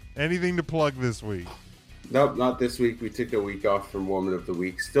 Matt, anything to plug this week? Nope, not this week. We took a week off from Woman of the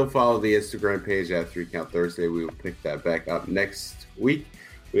Week. Still follow the Instagram page at 3 Count Thursday. We will pick that back up next week.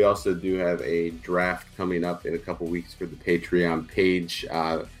 We also do have a draft coming up in a couple weeks for the Patreon page.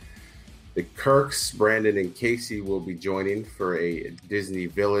 The Kirks, Brandon and Casey, will be joining for a Disney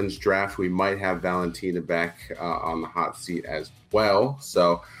Villains draft. We might have Valentina back on the hot seat as well.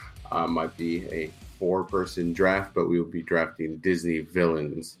 So might be a 4-person draft, but we will be drafting Disney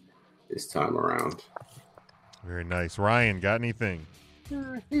Villains this time around. Very nice. Ryan, got anything?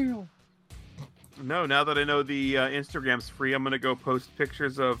 No, now that I know the Instagram's free, I'm going to go post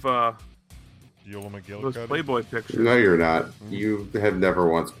pictures of Eula those McGillicuddy? Playboy pictures. No, you're not. You have never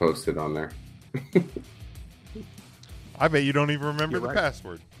once posted on there. I bet you don't even remember You're the right.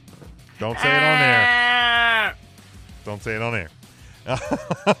 password. Don't say it on air. Don't say it on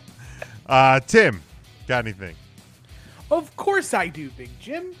air. Tim, got anything? Of course I do, Big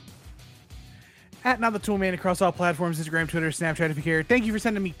Jim. At Not the Tool Man across all platforms, Instagram, Twitter, Snapchat, if you care. Thank you for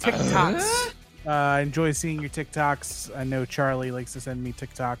sending me TikToks. I enjoy seeing your TikToks. I know Charlie likes to send me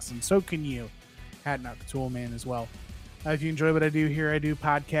TikToks, and so can you. At Not the Tool Man as well. If you enjoy what I do here, I do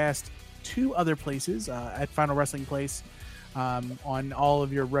podcast 2 other places at Final Wrestling Place on all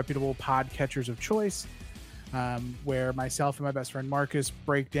of your reputable podcatchers of choice, where myself and my best friend Marcus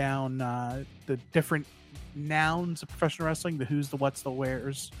break down the different nouns of professional wrestling, the who's, the what's, the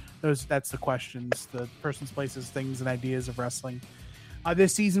where's. That's the questions, the persons, places, things, and ideas of wrestling.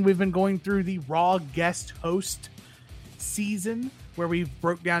 This season, we've been going through the Raw guest host season, where we've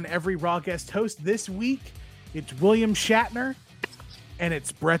broke down every Raw guest host. This week, it's William Shatner, and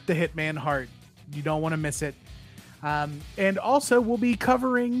it's Bret the Hitman Hart. You don't want to miss it. And also, we'll be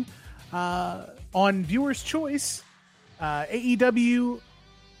covering on Viewer's Choice AEW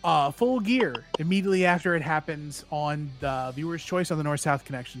Full Gear immediately after it happens on the Viewer's Choice on the North-South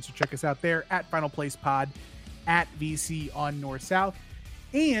Connection. So check us out there at Final Place Pod, at VC on North-South.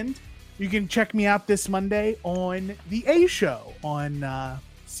 And you can check me out this Monday on The A Show on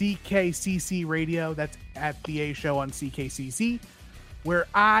CKCC Radio. That's at The A Show on CKCC, where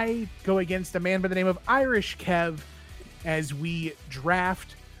I go against a man by the name of Irish Kev as we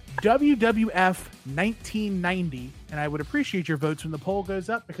draft WWF 1990, and I would appreciate your votes when the poll goes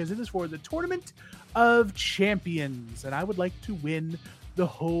up, because it is for the Tournament of Champions, and I would like to win the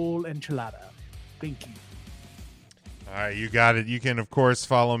whole enchilada. Thank you. All right, you got it. You can, of course,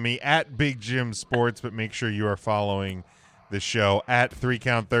 follow me at Big Jim Sports, but make sure you are following the show at 3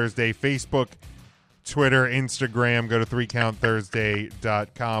 Count Thursday, Facebook, Twitter, Instagram. Go to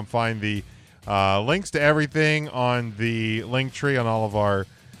 3countthursday.com. Find the links to everything on the link tree on all of our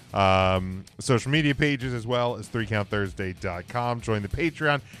social media pages, as well as 3countthursday.com. Join the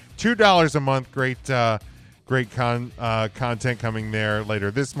Patreon. $2 a month. Great content coming there later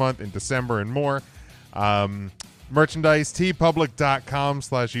this month, in December, and more. Merchandise,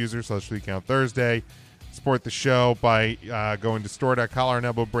 tpublic.com/user/3countthursday. Support the show by going to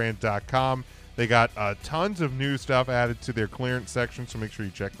store.collarandelbowbrand.com. They got tons of new stuff added to their clearance section, so make sure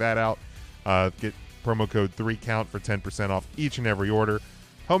you check that out. Get promo code 3COUNT for 10% off each and every order.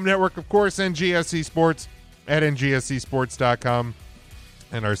 Home network, of course, NGSC Sports at ngscsports.com.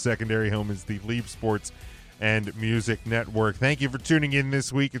 And our secondary home is the Leap Sports and Music Network. Thank you for tuning in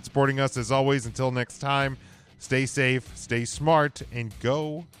this week and supporting us as always. Until next time, stay safe, stay smart, and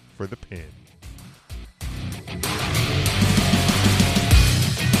go for the pin.